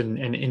works and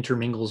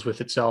intermingles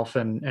with itself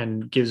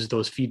and gives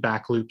those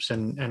feedback loops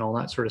and all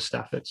that sort of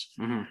stuff. It's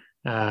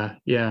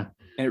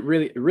and it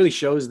really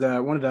shows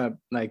one of the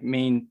like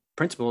main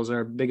principles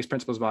or biggest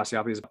principles of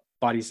osteopathy is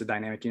body is a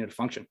dynamic unit of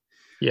function.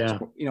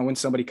 So, when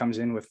somebody comes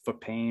in with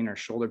foot pain or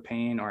shoulder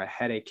pain or a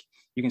headache,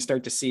 you can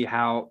start to see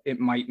how it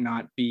might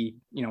not be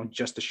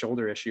just a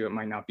shoulder issue, it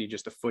might not be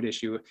just a foot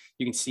issue.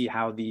 You can see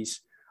how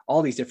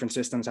all these different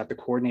systems have to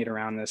coordinate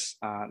around this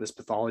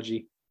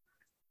pathology,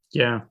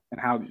 and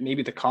how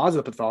maybe the cause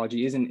of the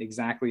pathology isn't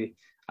exactly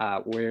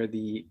where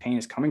the pain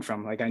is coming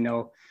from. Like I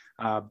know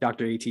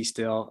Dr. A.T.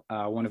 Still,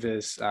 one of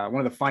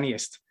the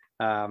funniest,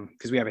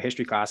 because we have a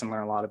history class and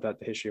learn a lot about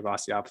the history of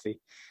osteopathy.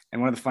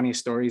 And one of the funniest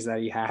stories that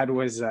he had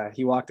was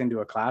he walked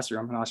into an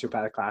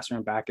osteopathic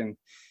classroom back in,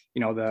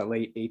 the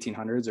late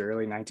 1800s or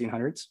early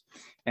 1900s.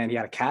 And he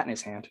had a cat in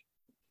his hand.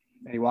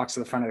 And he walks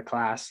to the front of the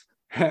class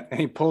and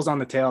he pulls on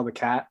the tail of the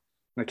cat.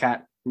 And the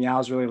cat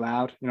meows really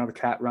loud. The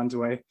cat runs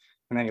away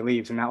and then he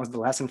leaves. And that was the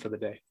lesson for the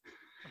day.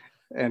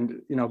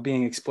 And,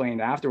 being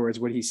explained afterwards,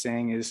 what he's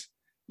saying is,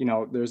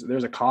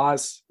 there's a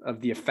cause of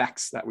the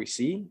effects that we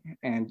see.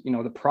 And,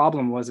 the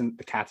problem wasn't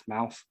the cat's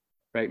mouth,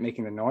 right,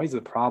 making the noise.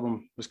 The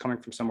problem was coming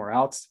from somewhere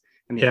else.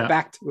 And the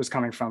effect was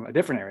coming from a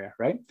different area,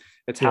 right?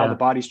 It's how the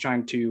body's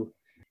trying to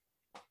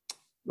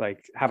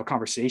like have a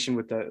conversation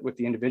with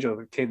the individual.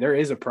 Okay, there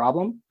is a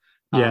problem.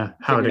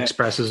 How it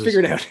expresses. Figure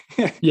it out.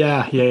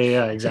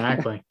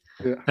 Exactly.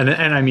 And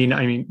I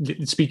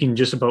mean, speaking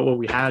just about what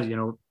we had,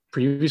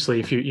 previously,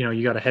 if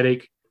you got a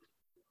headache,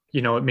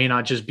 it may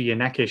not just be a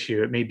neck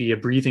issue. It may be a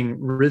breathing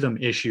rhythm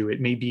issue.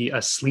 It may be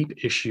a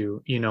sleep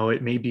issue.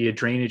 It may be a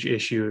drainage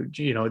issue.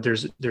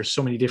 There's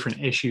so many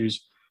different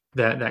issues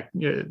that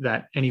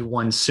any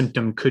one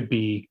symptom could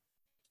be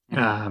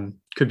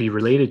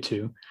related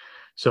to.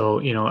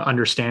 So,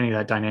 understanding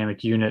that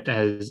dynamic unit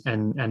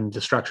and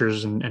the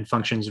structures and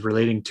functions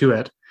relating to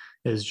it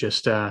is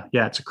just,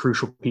 it's a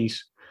crucial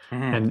piece,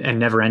 Mhm. and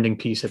never ending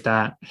piece at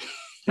that.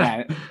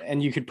 Yeah,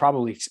 and you could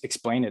probably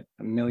explain it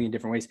a million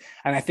different ways.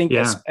 And I think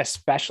Yeah.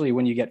 especially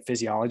when you get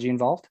physiology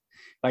involved,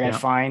 like I Yeah.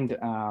 find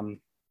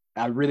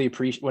I really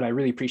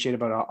appreciate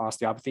about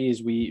osteopathy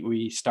is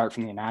we start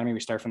from the anatomy, we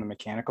start from the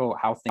mechanical,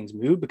 how things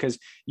move, because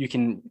you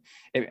can,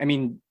 I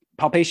mean,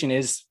 palpation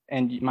is,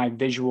 and my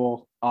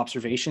visual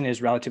observation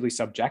is relatively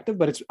subjective,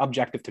 but it's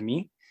objective to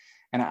me.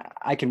 And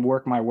I can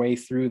work my way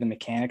through the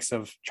mechanics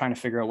of trying to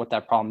figure out what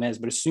that problem is.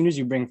 But as soon as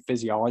you bring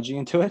physiology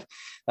into it,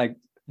 like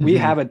we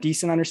Mm-hmm. have a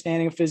decent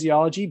understanding of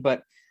physiology,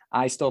 but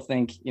I still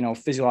think,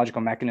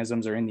 physiological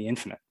mechanisms are in the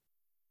infinite.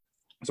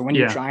 So when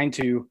you're Yeah. trying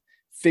to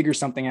figure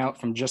something out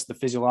from just the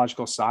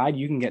physiological side,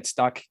 you can get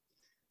stuck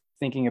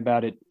thinking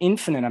about it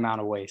infinite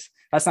amount of ways.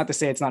 That's not to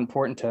say it's not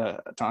important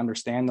to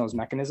understand those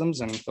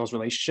mechanisms and those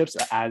relationships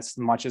as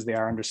much as they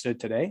are understood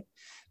today.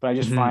 But I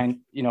just Mm-hmm.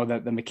 find,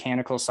 that the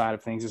mechanical side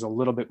of things is a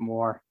little bit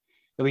more,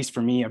 at least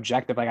for me,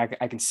 objective. Like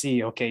I can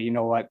see, okay, you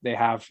know what, they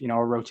have,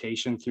 a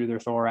rotation through their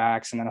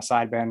thorax and then a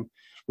side bend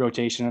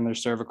rotation in their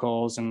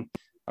cervicals, and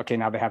okay,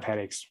 now they have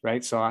headaches,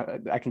 right? So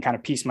I can kind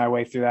of piece my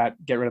way through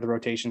that, get rid of the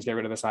rotations, get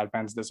rid of the side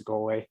bends, does it go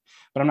away?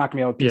 But I'm not gonna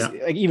be able to piece,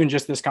 Yeah. like even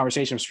just this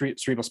conversation of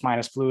cerebral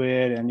spinous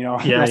fluid and, Yeah.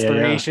 Yeah. Yeah.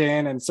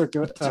 respiration and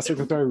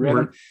circulatory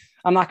rhythm. We're,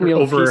 I'm not gonna be we're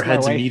able to over our piece my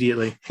heads way.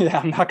 immediately. Yeah,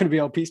 I'm not gonna be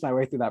able to piece my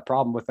way through that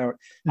problem without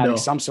having No.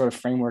 some sort of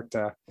framework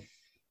to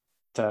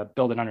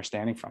build an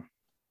understanding from.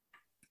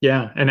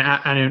 Yeah. And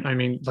I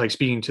mean, like,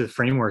 speaking to the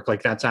framework,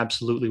 like that's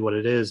absolutely what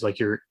it is. Like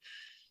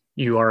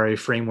you are a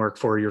framework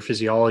for your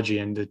physiology,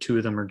 and the two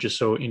of them are just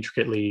so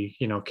intricately,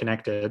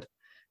 connected.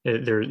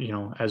 They're,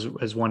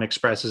 as one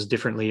expresses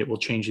differently, it will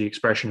change the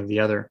expression of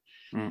the other.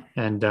 Mm.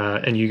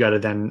 And you got to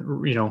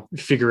then,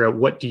 figure out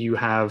what do you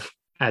have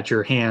at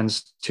your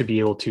hands to be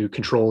able to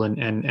control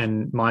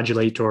and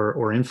modulate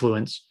or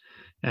influence,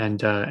 and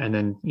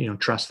then,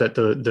 trust that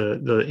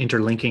the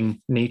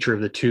interlinking nature of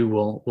the two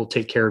will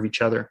take care of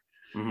each other.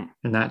 Mm-hmm.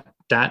 And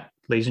that,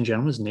 ladies and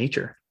gentlemen, is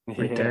nature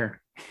right Yeah.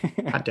 there.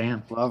 God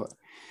damn. Love it.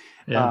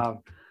 Yeah.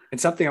 And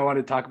something I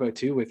wanted to talk about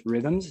too with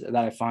rhythms that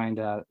I find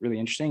really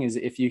interesting is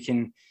if you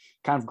can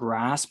kind of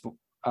grasp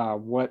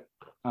what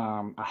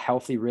a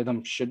healthy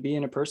rhythm should be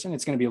in a person,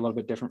 it's going to be a little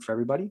bit different for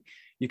everybody.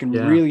 You can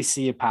Yeah. really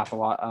see a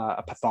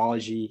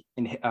pathology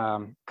in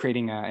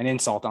creating an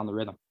insult on the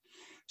rhythm.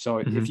 So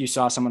Mm-hmm. if you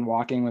saw someone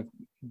walking with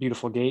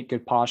beautiful gait,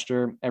 good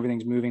posture,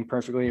 everything's moving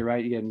perfectly,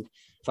 right? You get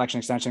flexion,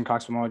 extension,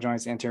 coxofemoral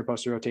joints, anterior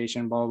posterior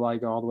rotation, blah, blah, blah, you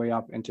go all the way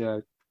up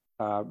into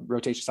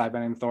rotation, side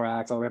bending,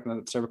 thorax, all the way up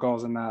into the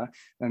cervicals and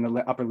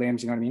the upper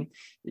limbs. You know what I mean?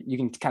 You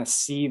can kind of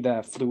see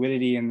the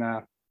fluidity and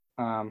the,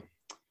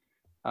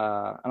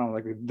 I don't know,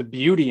 like the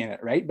beauty in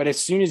it, right? But as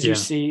soon as you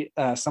see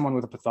someone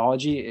with a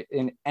pathology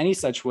in any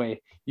such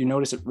way, you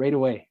notice it right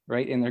away,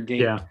 right? In their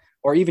gait,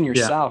 or even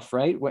yourself,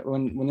 right?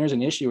 When there's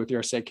an issue with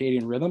your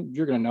circadian rhythm,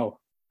 you're going to know.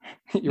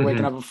 You're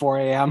waking up at 4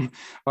 a.m.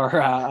 or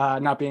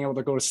not being able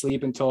to go to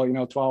sleep until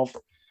 12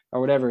 or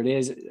whatever it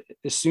is.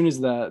 As soon as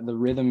the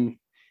rhythm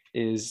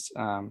is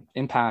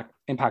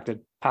impacted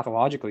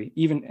pathologically,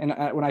 even,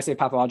 and when I say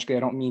pathologically, I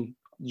don't mean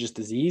just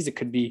disease. It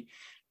could be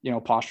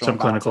postural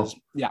imbalances.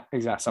 Yeah,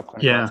 exactly.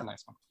 Subclinical. Yeah. That's a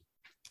nice one.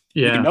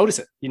 Yeah. You can notice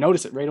it. You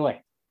notice it right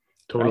away.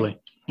 Totally.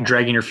 Right?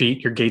 Dragging your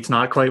feet, your gait's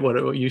not quite what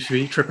it used to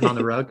be, tripping on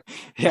the rug.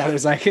 Yeah,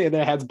 there's like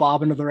their head's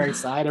bobbing to the right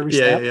side every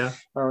step,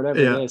 or whatever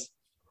it is.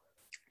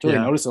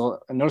 Totally noticeable.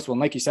 And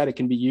like you said, it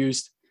can be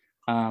used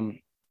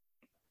really,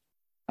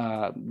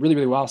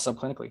 really well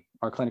subclinically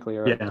or clinically,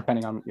 or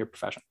depending on your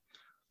profession.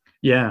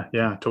 Yeah,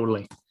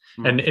 totally.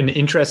 Mm-hmm. And an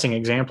interesting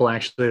example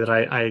actually that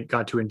I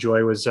got to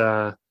enjoy was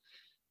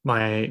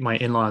my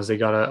in-laws. They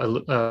got a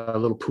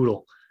little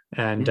poodle,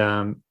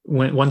 and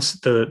once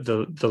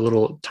the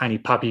little tiny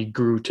puppy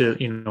grew to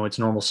its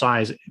normal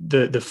size,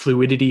 the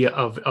fluidity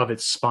of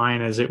its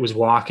spine as it was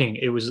walking,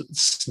 it was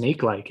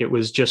snake-like. It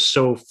was just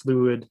so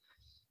fluid,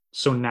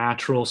 so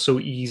natural, so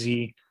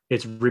easy.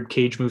 Its rib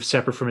cage moved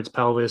separate from its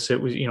pelvis. It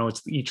was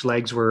each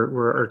legs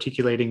were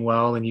articulating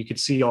well, and you could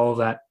see all of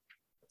that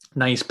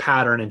nice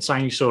pattern and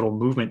sinusoidal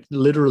movement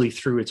literally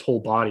through its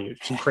whole body.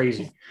 It's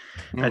crazy.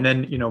 And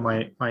then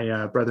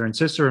my brother and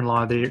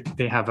sister-in-law,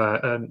 they have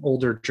an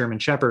older German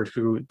Shepherd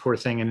who, poor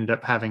thing, ended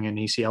up having an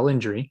ACL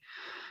injury,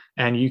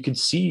 and you could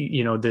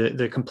see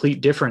the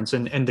complete difference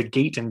and the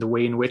gait and the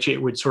way in which it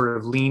would sort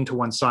of lean to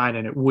one side,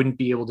 and it wouldn't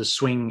be able to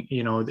swing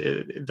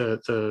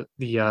the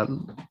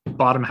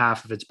bottom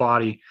half of its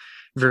body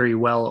very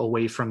well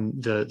away from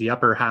the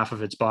upper half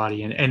of its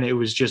body, and it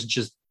was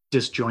just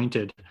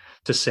disjointed,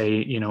 to say,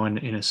 in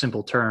a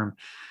simple term,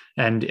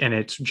 and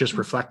it's just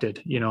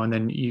reflected, and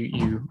then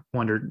you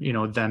wonder,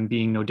 them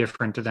being no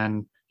different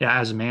than,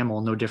 as a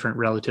mammal, no different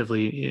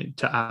relatively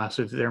to us.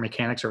 If their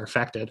mechanics are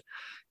affected,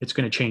 it's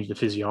going to change the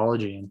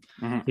physiology,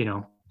 and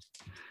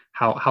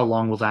how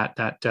long will that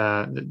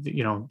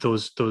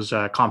those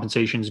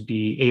compensations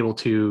be able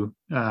to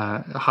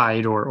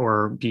hide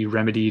or be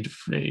remedied,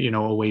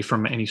 away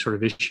from any sort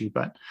of issue.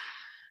 But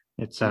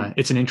It's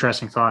an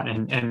interesting thought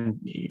and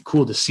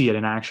cool to see it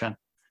in action.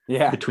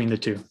 Yeah. Between the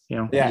two,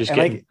 Yeah. just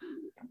and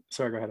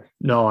sorry, go ahead.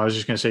 No, I was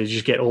just going to say, you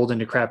just get old and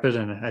decrepit.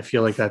 And I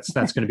feel like that's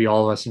going to be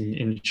all of us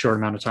in a short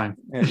amount of time.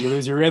 Yeah, you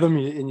lose your rhythm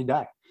and you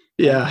die.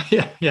 Yeah.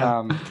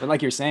 But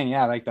like you're saying,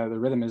 yeah, like the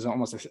rhythm is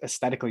almost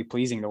aesthetically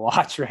pleasing to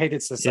watch, right?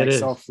 It's just like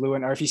so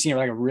fluent. Or if you see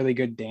like a really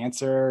good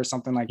dancer or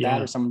something like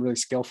that, or someone really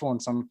skillful in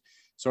some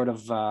sort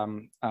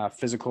of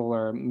physical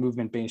or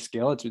movement-based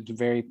skill, it's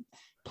very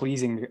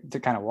pleasing to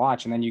kind of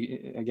watch. And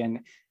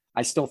then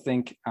I still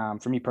think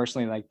for me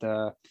personally, like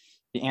the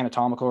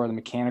anatomical or the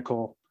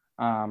mechanical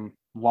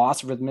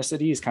loss of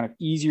rhythmicity is kind of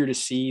easier to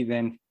see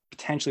than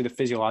potentially the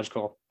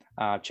physiological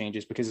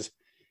changes, because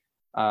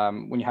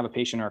when you have a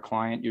patient or a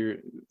client, you're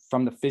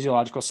from the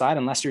physiological side,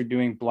 unless you're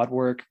doing blood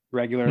work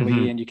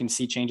regularly and you can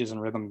see changes in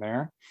rhythm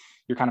there,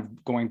 you're kind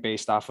of going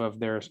based off of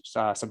their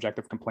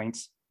subjective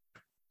complaints.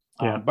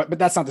 But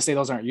that's not to say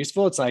those aren't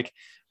useful. It's like,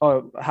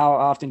 oh, how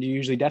often do you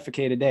usually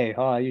defecate a day?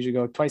 Oh, I usually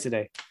go twice a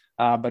day.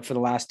 But for the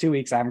last 2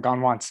 weeks, I haven't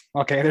gone once.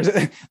 Okay,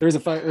 there's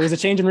a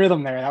change in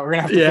rhythm there that we're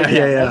gonna have to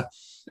figure out.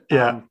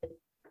 Yeah.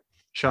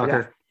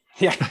 Shocker.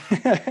 Yeah.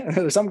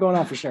 There's something going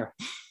on for sure.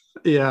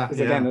 Yeah.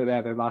 Because again,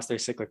 they lost their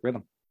cyclic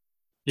rhythm.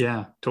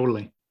 Yeah,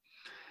 totally.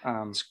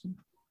 It's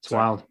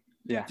wild.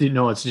 Yeah.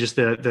 It's just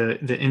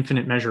the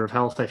infinite measure of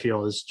health, I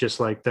feel, is just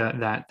like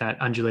that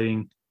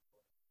undulating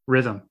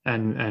rhythm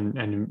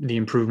and the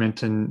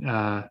improvement and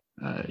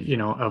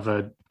of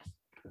a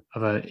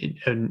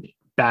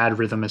bad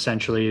rhythm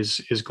essentially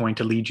is going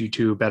to lead you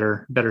to a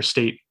better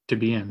state to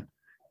be in,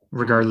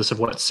 regardless of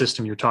what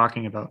system you're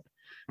talking about,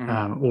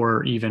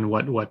 or even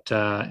what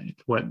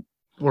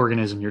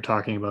organism you're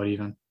talking about.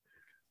 Even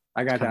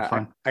I got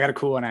a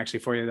cool one actually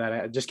for you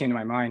that just came to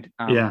my mind.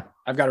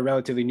 I've got a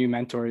relatively new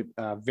mentor,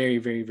 very,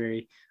 very,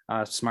 very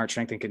smart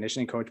strength and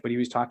conditioning coach, but he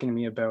was talking to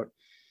me about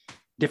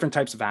different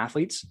types of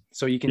athletes.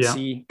 So you can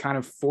see kind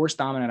of force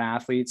dominant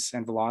athletes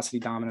and velocity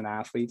dominant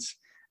athletes,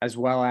 as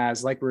well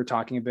as, like we were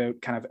talking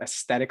about, kind of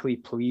aesthetically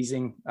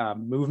pleasing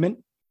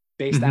movement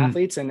based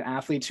athletes, and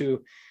athletes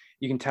who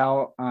you can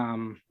tell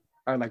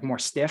are like more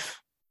stiff,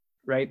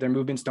 right? Their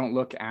movements don't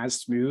look as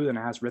smooth and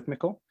as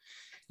rhythmical.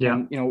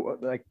 And,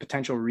 like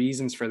potential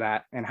reasons for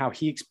that, and how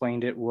he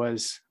explained it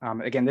was,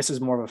 again, this is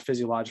more of a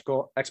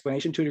physiological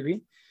explanation to a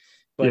degree,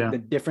 but the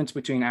difference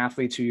between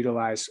athletes who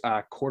utilize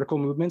cortical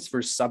movements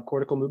versus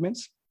subcortical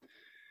movements.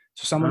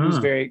 So someone who's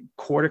very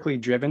cortically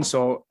driven.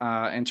 So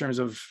in terms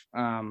of,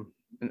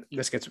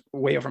 this gets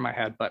way over my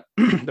head, but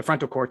the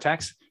frontal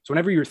cortex. So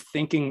whenever you're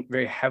thinking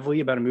very heavily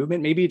about a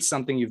movement, maybe it's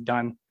something you've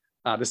done,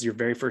 this is your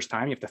very first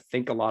time, you have to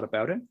think a lot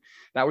about it.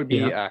 That would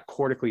be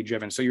cortically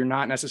driven. So you're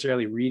not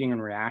necessarily reading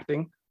and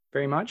reacting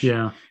very much.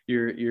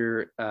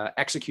 You're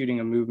executing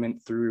a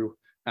movement through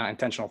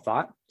intentional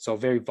thought. So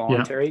very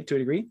voluntary to a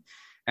degree.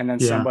 And then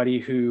somebody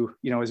who,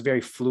 is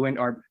very fluent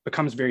or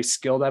becomes very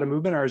skilled at a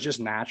movement, or is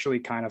just naturally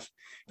kind of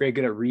very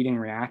good at reading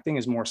and reacting,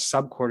 is more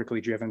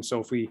subcortically driven.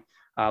 So if we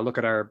look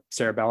at our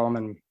cerebellum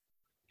and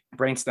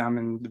brainstem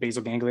and the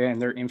basal ganglia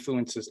and their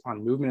influences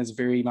on movement, is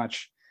very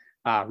much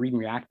read and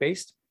react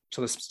based.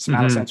 So the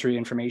somatosensory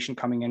information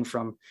coming in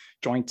from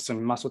joints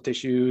and muscle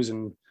tissues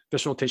and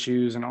visceral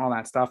tissues and all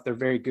that stuff, they're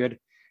very good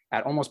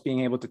at almost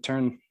being able to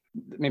turn,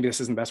 maybe this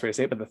isn't the best way to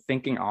say it, but the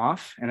thinking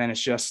off, and then it's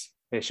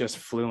just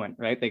fluent,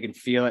 right? They can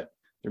feel it.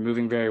 They're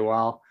moving very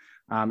well.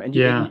 And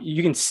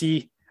you can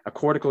see a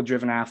cortical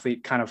driven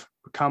athlete kind of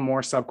become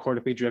more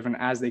subcortically driven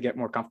as they get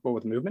more comfortable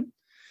with movement.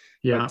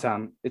 But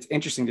it's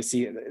interesting to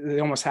see, they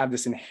almost have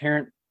this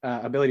inherent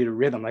ability to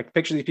rhythm. Like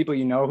picture these people,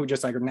 who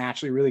just like are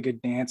naturally really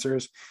good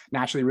dancers,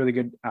 naturally really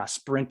good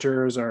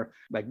sprinters, or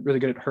like really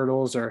good at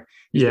hurdles, or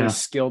really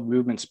skilled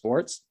movement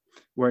sports,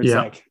 where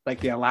it's like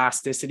the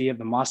elasticity of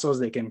the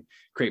muscles, they can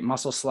create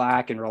muscle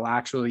slack and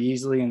relax really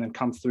easily, and then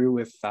come through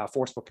with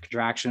forceful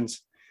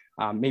contractions,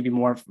 maybe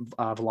more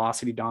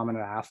velocity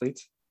dominant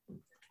athletes.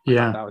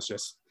 That was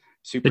just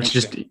super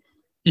interesting.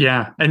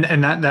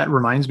 And that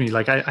reminds me,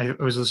 like I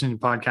was listening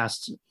to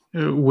podcasts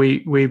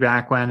way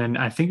back when, and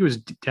I think it was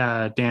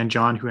Dan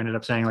John who ended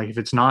up saying, like, if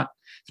it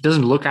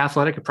doesn't look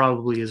athletic, it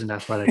probably isn't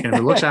athletic, and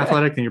if it looks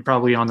athletic, then you're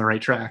probably on the right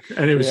track.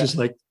 And it was just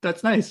like,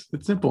 that's nice,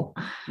 it's simple,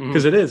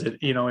 because it is,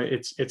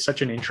 it's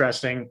such an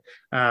interesting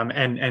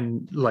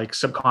and like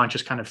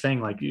subconscious kind of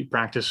thing. Like you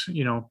practice,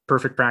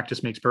 perfect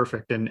practice makes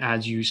perfect, and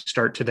as you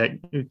start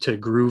to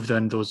groove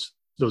then those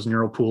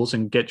neural pools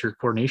and get your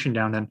coordination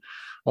down, then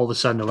all of a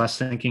sudden the less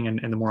thinking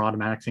and the more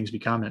automatic things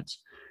become. It's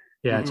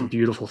a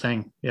beautiful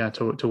thing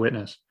to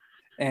witness.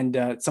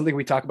 And something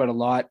we talk about a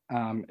lot,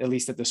 at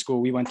least at the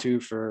school we went to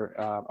for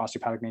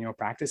osteopathic manual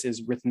practice,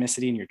 is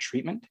rhythmicity in your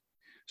treatment.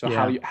 So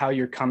how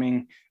you're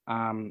coming,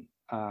 maybe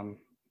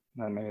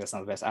that's not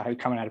the best, how you're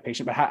coming at a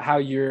patient, but how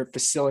you're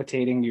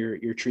facilitating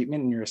your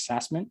treatment and your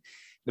assessment.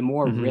 The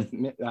more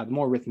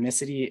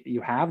rhythmicity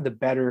you have, the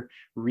better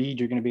read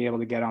you're going to be able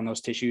to get on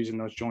those tissues and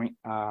those joint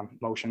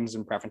motions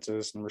and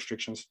preferences and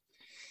restrictions.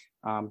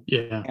 And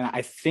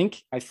I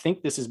think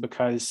this is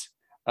because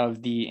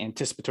of the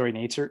anticipatory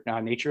nature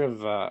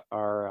of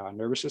our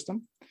nervous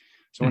system.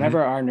 So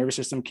whenever our nervous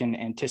system can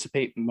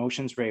anticipate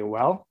motions very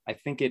well, I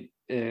think it,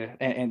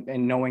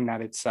 and knowing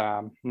that it's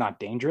not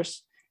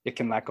dangerous, it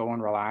can let go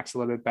and relax a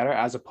little bit better,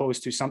 as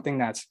opposed to something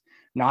that's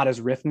not as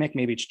rhythmic.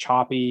 Maybe it's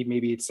choppy,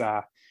 maybe it's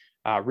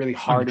really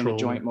hard in the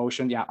joint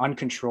motion. Yeah,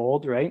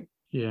 uncontrolled, right?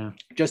 Yeah.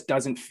 It just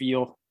doesn't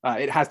feel,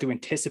 it has to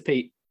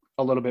anticipate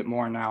a little bit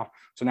more now.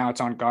 So now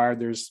it's on guard.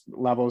 There's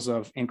levels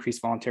of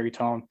increased voluntary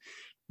tone,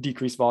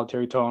 decreased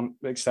voluntary tone,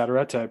 et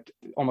cetera, to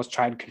almost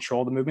try to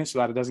control the movement so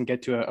that it doesn't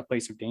get to a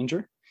place of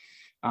danger.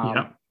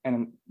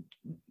 And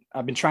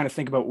I've been trying to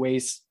think about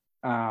ways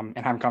and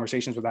having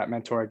conversations with that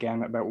mentor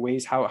again about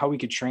ways how we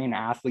could train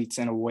athletes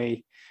in a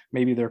way,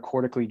 maybe they're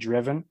cortically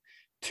driven,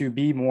 to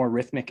be more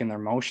rhythmic in their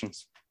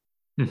motions.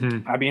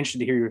 I'd be interested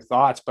to hear your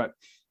thoughts, but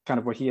kind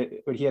of what he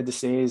had to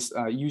say is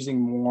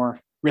using more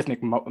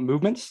rhythmic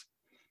movements.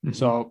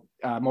 So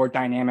more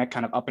dynamic,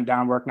 kind of up and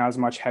down work, not as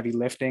much heavy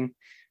lifting,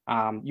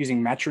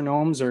 using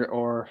metronomes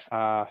or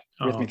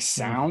rhythmic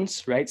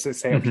sounds, right? So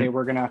say, okay,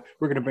 we're gonna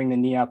bring the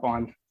knee up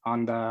on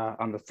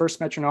the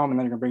first metronome, and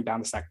then you're gonna bring down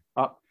the second,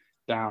 up,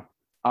 down,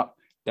 up,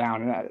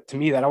 down. And to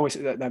me,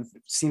 that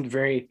seemed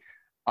very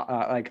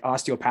like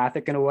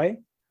osteopathic in a way.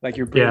 Like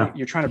you're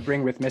trying to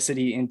bring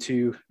rhythmicity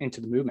into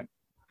the movement.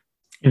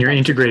 And you're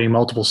integrating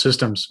multiple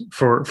systems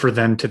for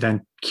them to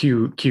then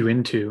cue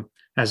into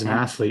as an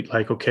athlete.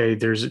 Like, okay,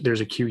 there's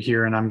a cue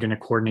here, and I'm going to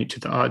coordinate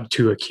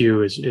to a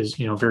cue is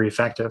very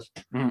effective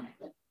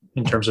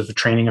in terms of the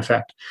training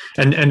effect.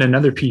 And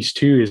another piece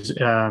too is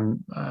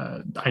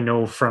I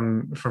know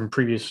from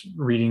previous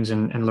readings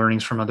and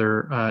learnings from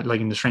other like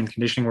in the strength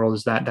conditioning world,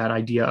 is that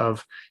idea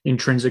of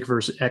intrinsic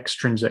versus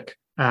extrinsic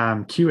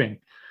cueing.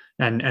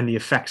 And the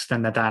effects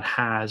then that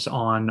has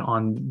on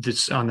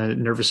the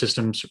nervous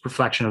system's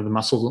reflection of the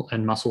muscle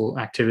and muscle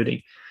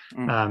activity.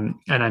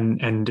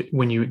 And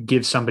when you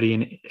give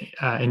somebody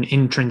an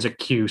intrinsic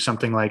cue,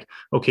 something like,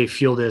 okay,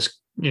 feel this,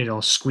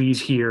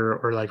 squeeze here,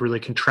 or like really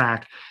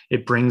contract,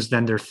 it brings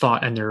then their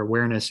thought and their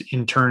awareness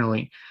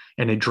internally,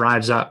 and it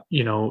drives up,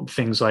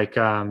 things like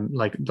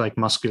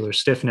muscular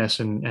stiffness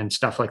and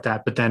stuff like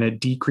that. But then it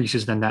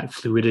decreases then that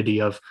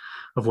fluidity of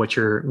what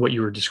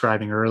you were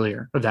describing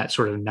earlier, of that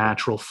sort of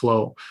natural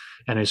flow.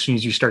 And as soon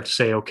as you start to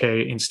say,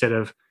 okay, instead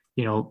of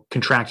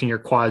contracting your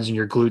quads and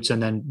your glutes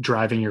and then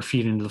driving your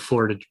feet into the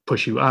floor to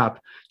push you up,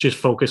 just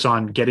focus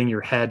on getting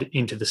your head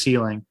into the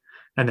ceiling.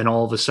 And then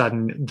all of a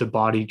sudden the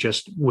body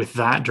just with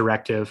that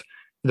directive,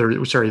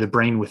 the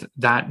brain with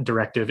that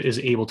directive is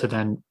able to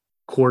then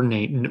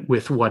coordinate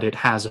with what it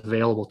has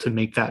available to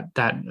make that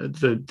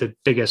the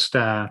biggest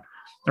or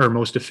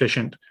most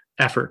efficient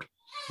effort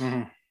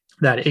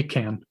that it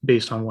can,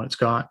 based on what it's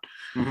got.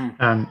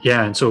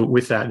 And so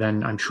with that,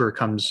 then I'm sure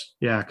comes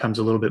a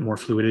little bit more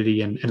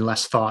fluidity and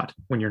less thought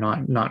when you're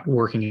not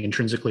working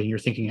intrinsically and you're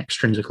thinking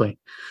extrinsically,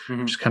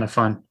 which is kind of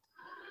fun.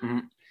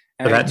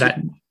 But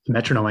that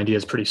metronome idea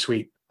is pretty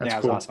sweet. That's cool.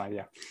 It's an awesome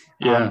idea.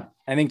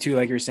 I think too,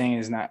 like you're saying,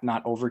 is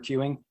not over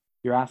cueing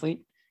your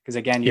athlete, because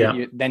again,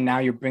 now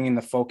you're bringing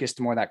the focus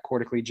to more that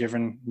cortically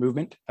driven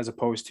movement, as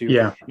opposed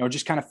to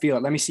just kind of feel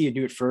it. Let me see you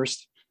do it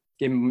first.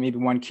 Give them maybe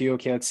one cue.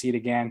 Okay, let's see it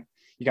again.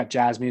 You got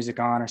jazz music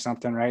on or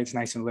something, right? It's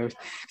nice and loose.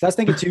 So I was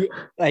thinking too,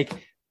 like,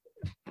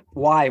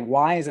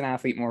 why is an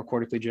athlete more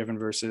cortically driven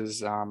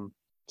versus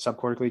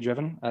subcortically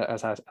driven,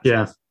 as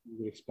you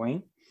would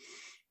explain?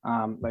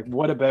 Like,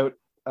 what about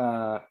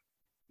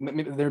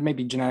there may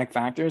be genetic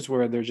factors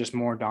where there's just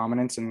more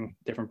dominance in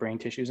different brain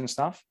tissues and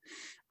stuff.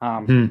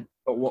 But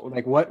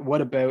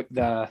what about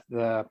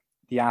the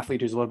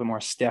athlete who's a little bit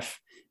more stiff,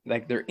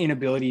 like their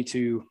inability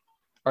to,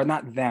 or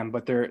not them,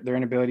 but their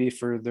inability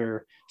for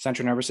their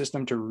central nervous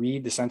system to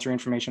read the sensory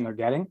information they're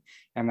getting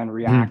and then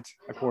react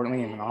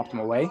accordingly in an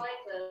optimal way.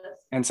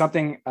 And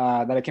something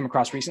that I came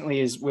across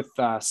recently is with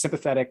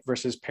sympathetic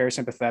versus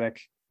parasympathetic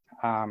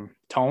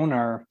tone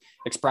or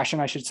expression,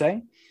 I should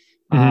say,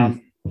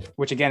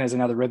 which again is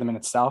another rhythm in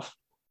itself.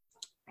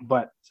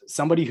 But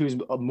somebody who's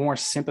more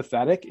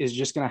sympathetic is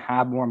just going to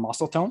have more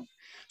muscle tone.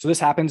 So this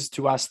happens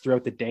to us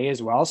throughout the day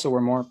as well. So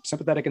we're more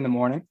sympathetic in the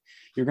morning.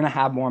 You're going to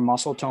have more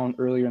muscle tone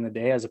earlier in the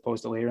day as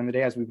opposed to later in the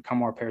day, as we become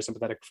more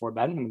parasympathetic before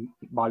bed and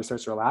the body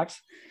starts to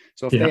relax.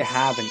 So if they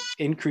have an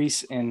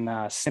increase in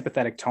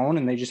sympathetic tone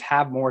and they just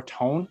have more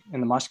tone in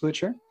the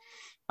musculature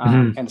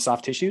and the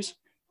soft tissues,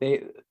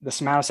 the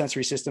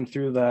somatosensory system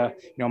through the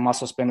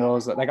muscle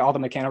spindles, like all the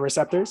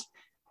mechanoreceptors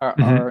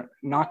are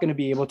not going to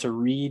be able to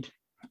read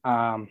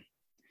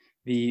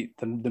the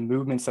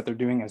movements that they're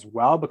doing as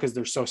well, because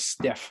they're so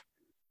stiff.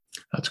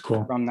 That's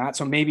cool. From that.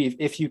 So maybe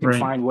if you can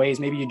find ways,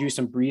 maybe you do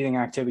some breathing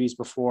activities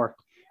before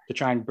to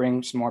try and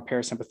bring some more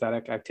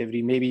parasympathetic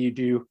activity. Maybe you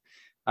do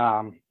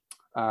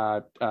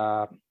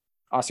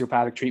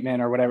osteopathic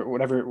treatment or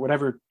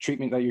whatever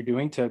treatment that you're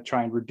doing to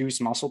try and reduce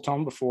muscle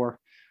tone before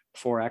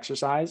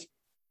exercise.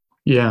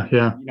 Yeah. You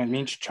know what I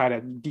mean? To try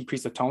to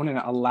decrease the tone and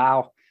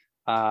allow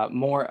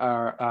more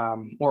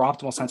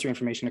optimal sensory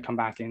information to come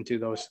back into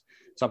those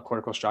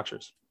subcortical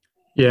structures.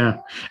 Yeah.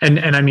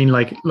 And I mean,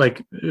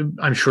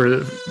 I'm sure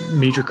the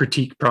major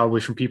critique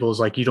probably from people is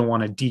like, you don't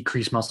want to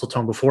decrease muscle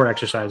tone before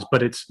exercise,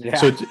 but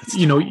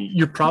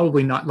you're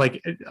probably not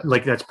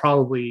that's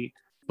probably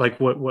like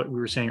what we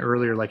were saying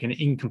earlier, like an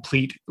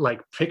incomplete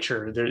like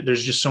picture.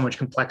 There's just so much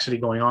complexity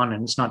going on.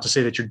 And it's not to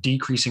say that you're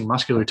decreasing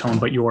muscular tone,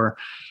 but you're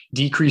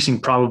decreasing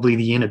probably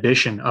the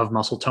inhibition of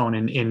muscle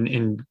tone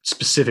in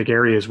specific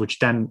areas, which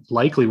then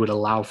likely would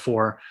allow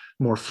for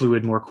more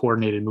fluid, more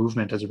coordinated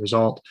movement as a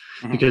result.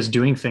 Mm-hmm. Because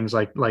doing things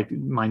like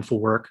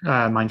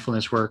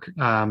mindfulness work,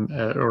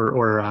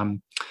 or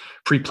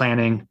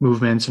pre-planning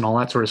movements and all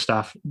that sort of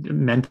stuff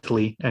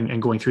mentally,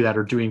 and going through that,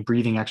 or doing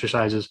breathing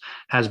exercises,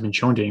 has been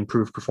shown to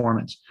improve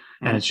performance.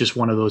 Mm-hmm. And it's just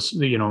one of those,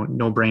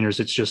 no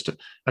brainers. It's just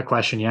a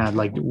question. Yeah.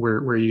 Like where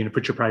are you going to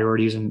put your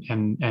priorities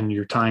and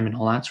your time and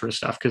all that sort of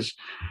stuff? Because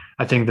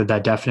I think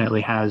that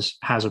definitely has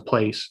a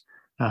place.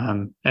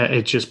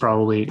 It just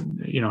probably,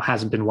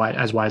 hasn't been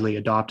as widely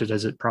adopted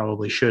as it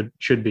probably should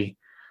be.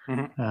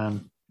 Mm-hmm.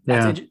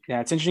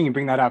 It's interesting you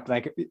bring that up.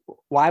 Like,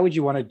 why would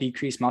you want to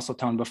decrease muscle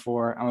tone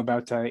before I'm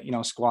about to,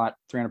 squat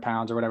 300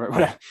 pounds or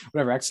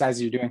whatever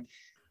exercises you're doing?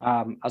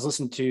 I was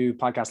listening to a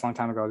podcast a long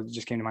time ago that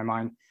just came to my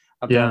mind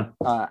about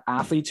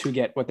athletes who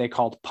get what they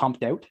called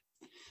pumped out.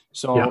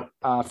 So,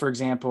 for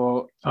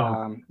example,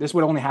 this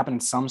would only happen in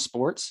some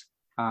sports.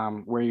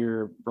 Where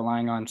you're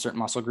relying on certain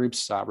muscle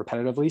groups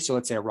repetitively. So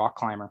let's say a rock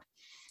climber.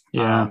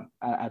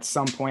 At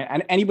some point,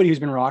 and anybody who's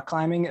been rock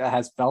climbing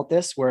has felt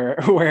this,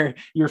 where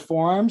your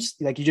forearms,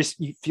 like you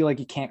feel like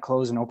you can't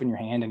close and open your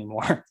hand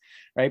anymore,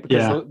 right?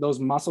 Because those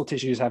muscle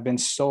tissues have been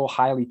so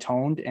highly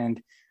toned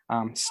and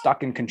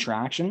stuck in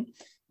contraction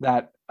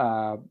that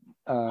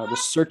the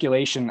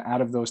circulation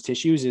out of those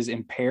tissues is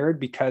impaired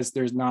because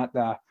there's not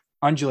the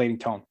undulating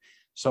tone.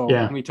 So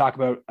when we talk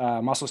about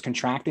muscles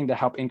contracting to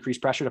help increase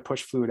pressure to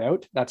push fluid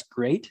out, that's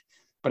great.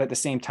 But at the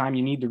same time,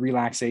 you need the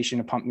relaxation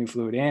to pump new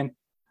fluid in,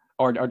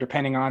 or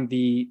depending on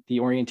the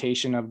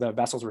orientation of the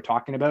vessels we're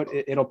talking about,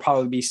 it'll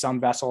probably be some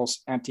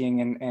vessels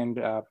emptying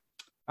and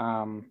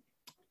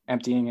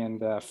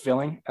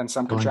filling, and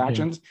some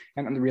contractions,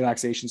 and the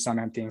relaxation, some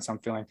emptying, some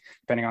filling,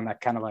 depending on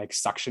that kind of like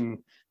suction,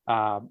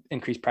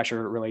 increased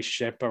pressure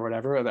relationship or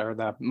whatever, or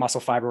the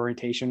muscle fiber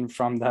orientation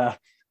from the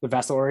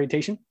vessel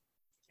orientation.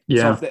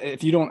 Yeah. So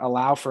if you don't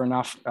allow for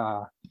enough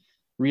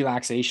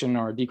relaxation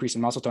or decrease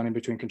in muscle tone in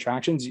between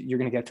contractions, you're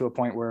going to get to a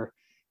point where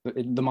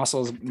the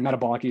muscles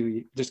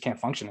metabolically just can't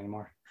function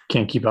anymore.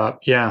 Can't keep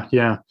up. Yeah.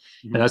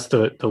 Mm-hmm. And that's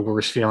the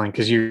worst feeling,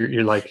 because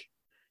you're like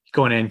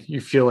going in,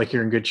 you feel like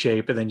you're in good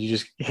shape, and then you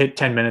just hit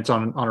 10 minutes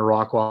on a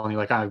rock wall, and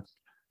you're like, I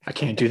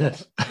can't do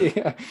this.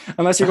 Yeah.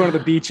 Unless you're going to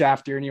the beach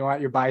after and you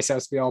want your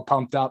biceps to be all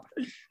pumped up.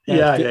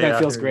 That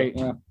feels great.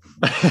 Yeah.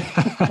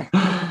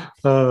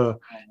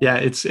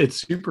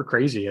 It's super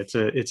crazy. It's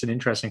an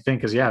interesting thing,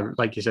 because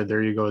like you said,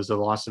 there you go, is the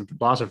loss of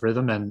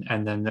rhythm,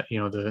 and then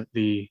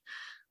the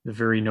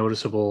very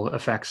noticeable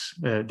effects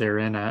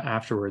therein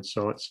afterwards.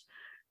 So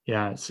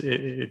it's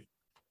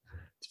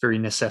very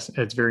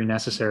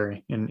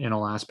necessary in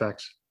all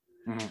aspects.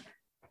 Mm-hmm.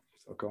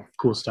 So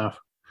cool stuff.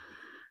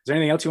 Is there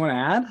anything else you want to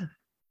add?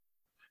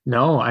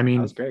 No, I mean,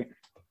 that was great.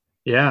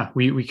 Yeah,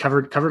 we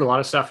covered a lot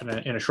of stuff in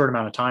a short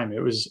amount of time.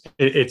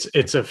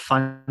 It's a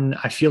fun.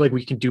 I feel like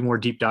we can do more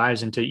deep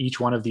dives into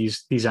each one of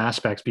these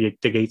aspects, be it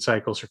the gait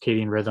cycle,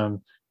 circadian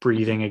rhythm,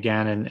 breathing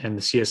again, and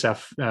the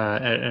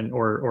CSF,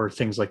 or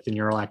things like the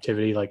neural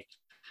activity. Like,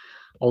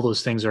 all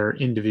those things are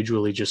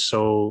individually just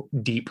so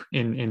deep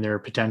in their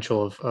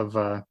potential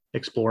of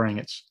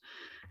exploring.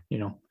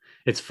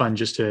 It's fun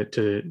just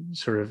to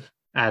sort of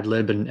ad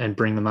lib and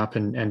bring them up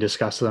and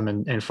discuss them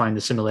and find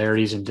the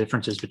similarities and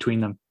differences between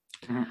them.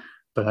 Mm-hmm.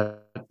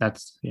 But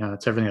that's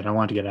everything that I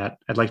want to get at.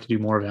 I'd like to do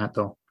more of that,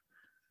 though.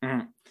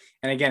 Mm-hmm.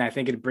 And again, I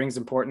think it brings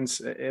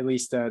importance, at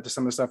least to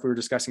some of the stuff we were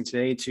discussing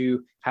today,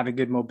 to having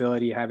good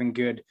mobility, having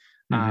good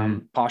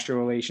postural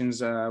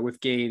relations with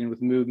gait and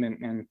with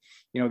movement, and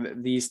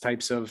these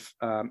types of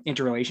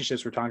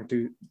interrelationships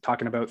we're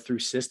talking about through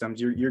systems.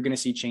 You're going to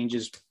see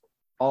changes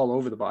all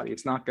over the body.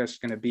 It's not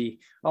just going to be,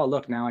 oh,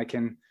 look, now I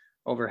can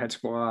overhead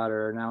squat,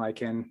 or now I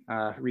can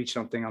reach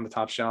something on the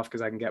top shelf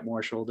because I can get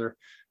more shoulder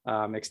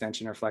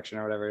extension or flexion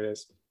or whatever it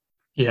is.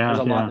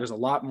 There's a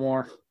lot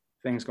more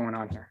things going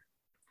on here.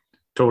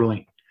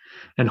 Totally.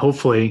 And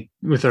hopefully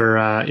with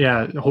our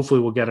hopefully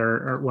we'll get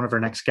our one of our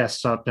next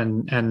guests up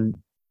and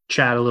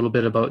chat a little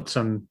bit about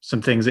some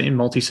things in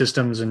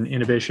multi-systems and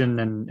inhibition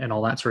and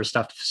all that sort of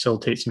stuff to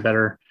facilitate some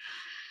better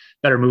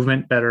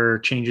movement, better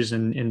changes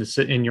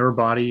in your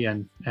body,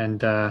 and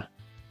learn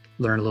a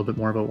little bit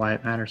more about why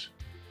it matters.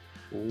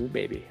 Oh,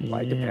 baby.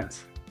 Why it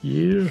depends.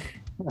 Yeah.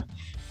 All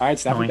right,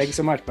 Stefan. Nice. Thank you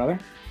so much, brother.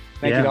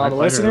 Thank you to all the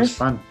listeners. It was listeners.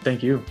 fun.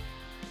 Thank you.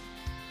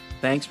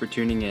 Thanks for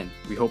tuning in.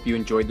 We hope you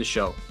enjoyed the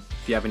show.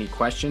 If you have any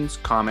questions,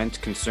 comments,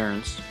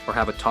 concerns, or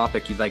have a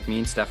topic you'd like me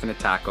and Stefan to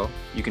tackle,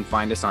 you can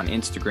find us on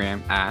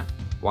Instagram at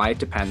Why It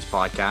Depends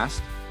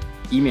Podcast.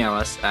 Email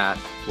us at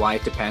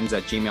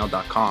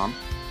whyitdepends@gmail.com.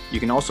 You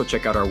can also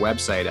check out our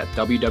website at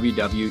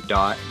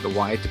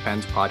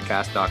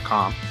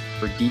www.thewhyitdependspodcast.com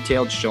for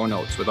detailed show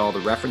notes with all the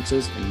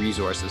references and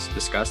resources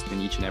discussed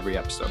in each and every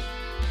episode.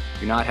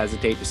 Do not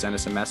hesitate to send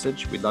us a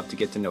message. We'd love to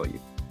get to know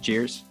you.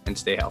 Cheers and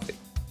stay healthy.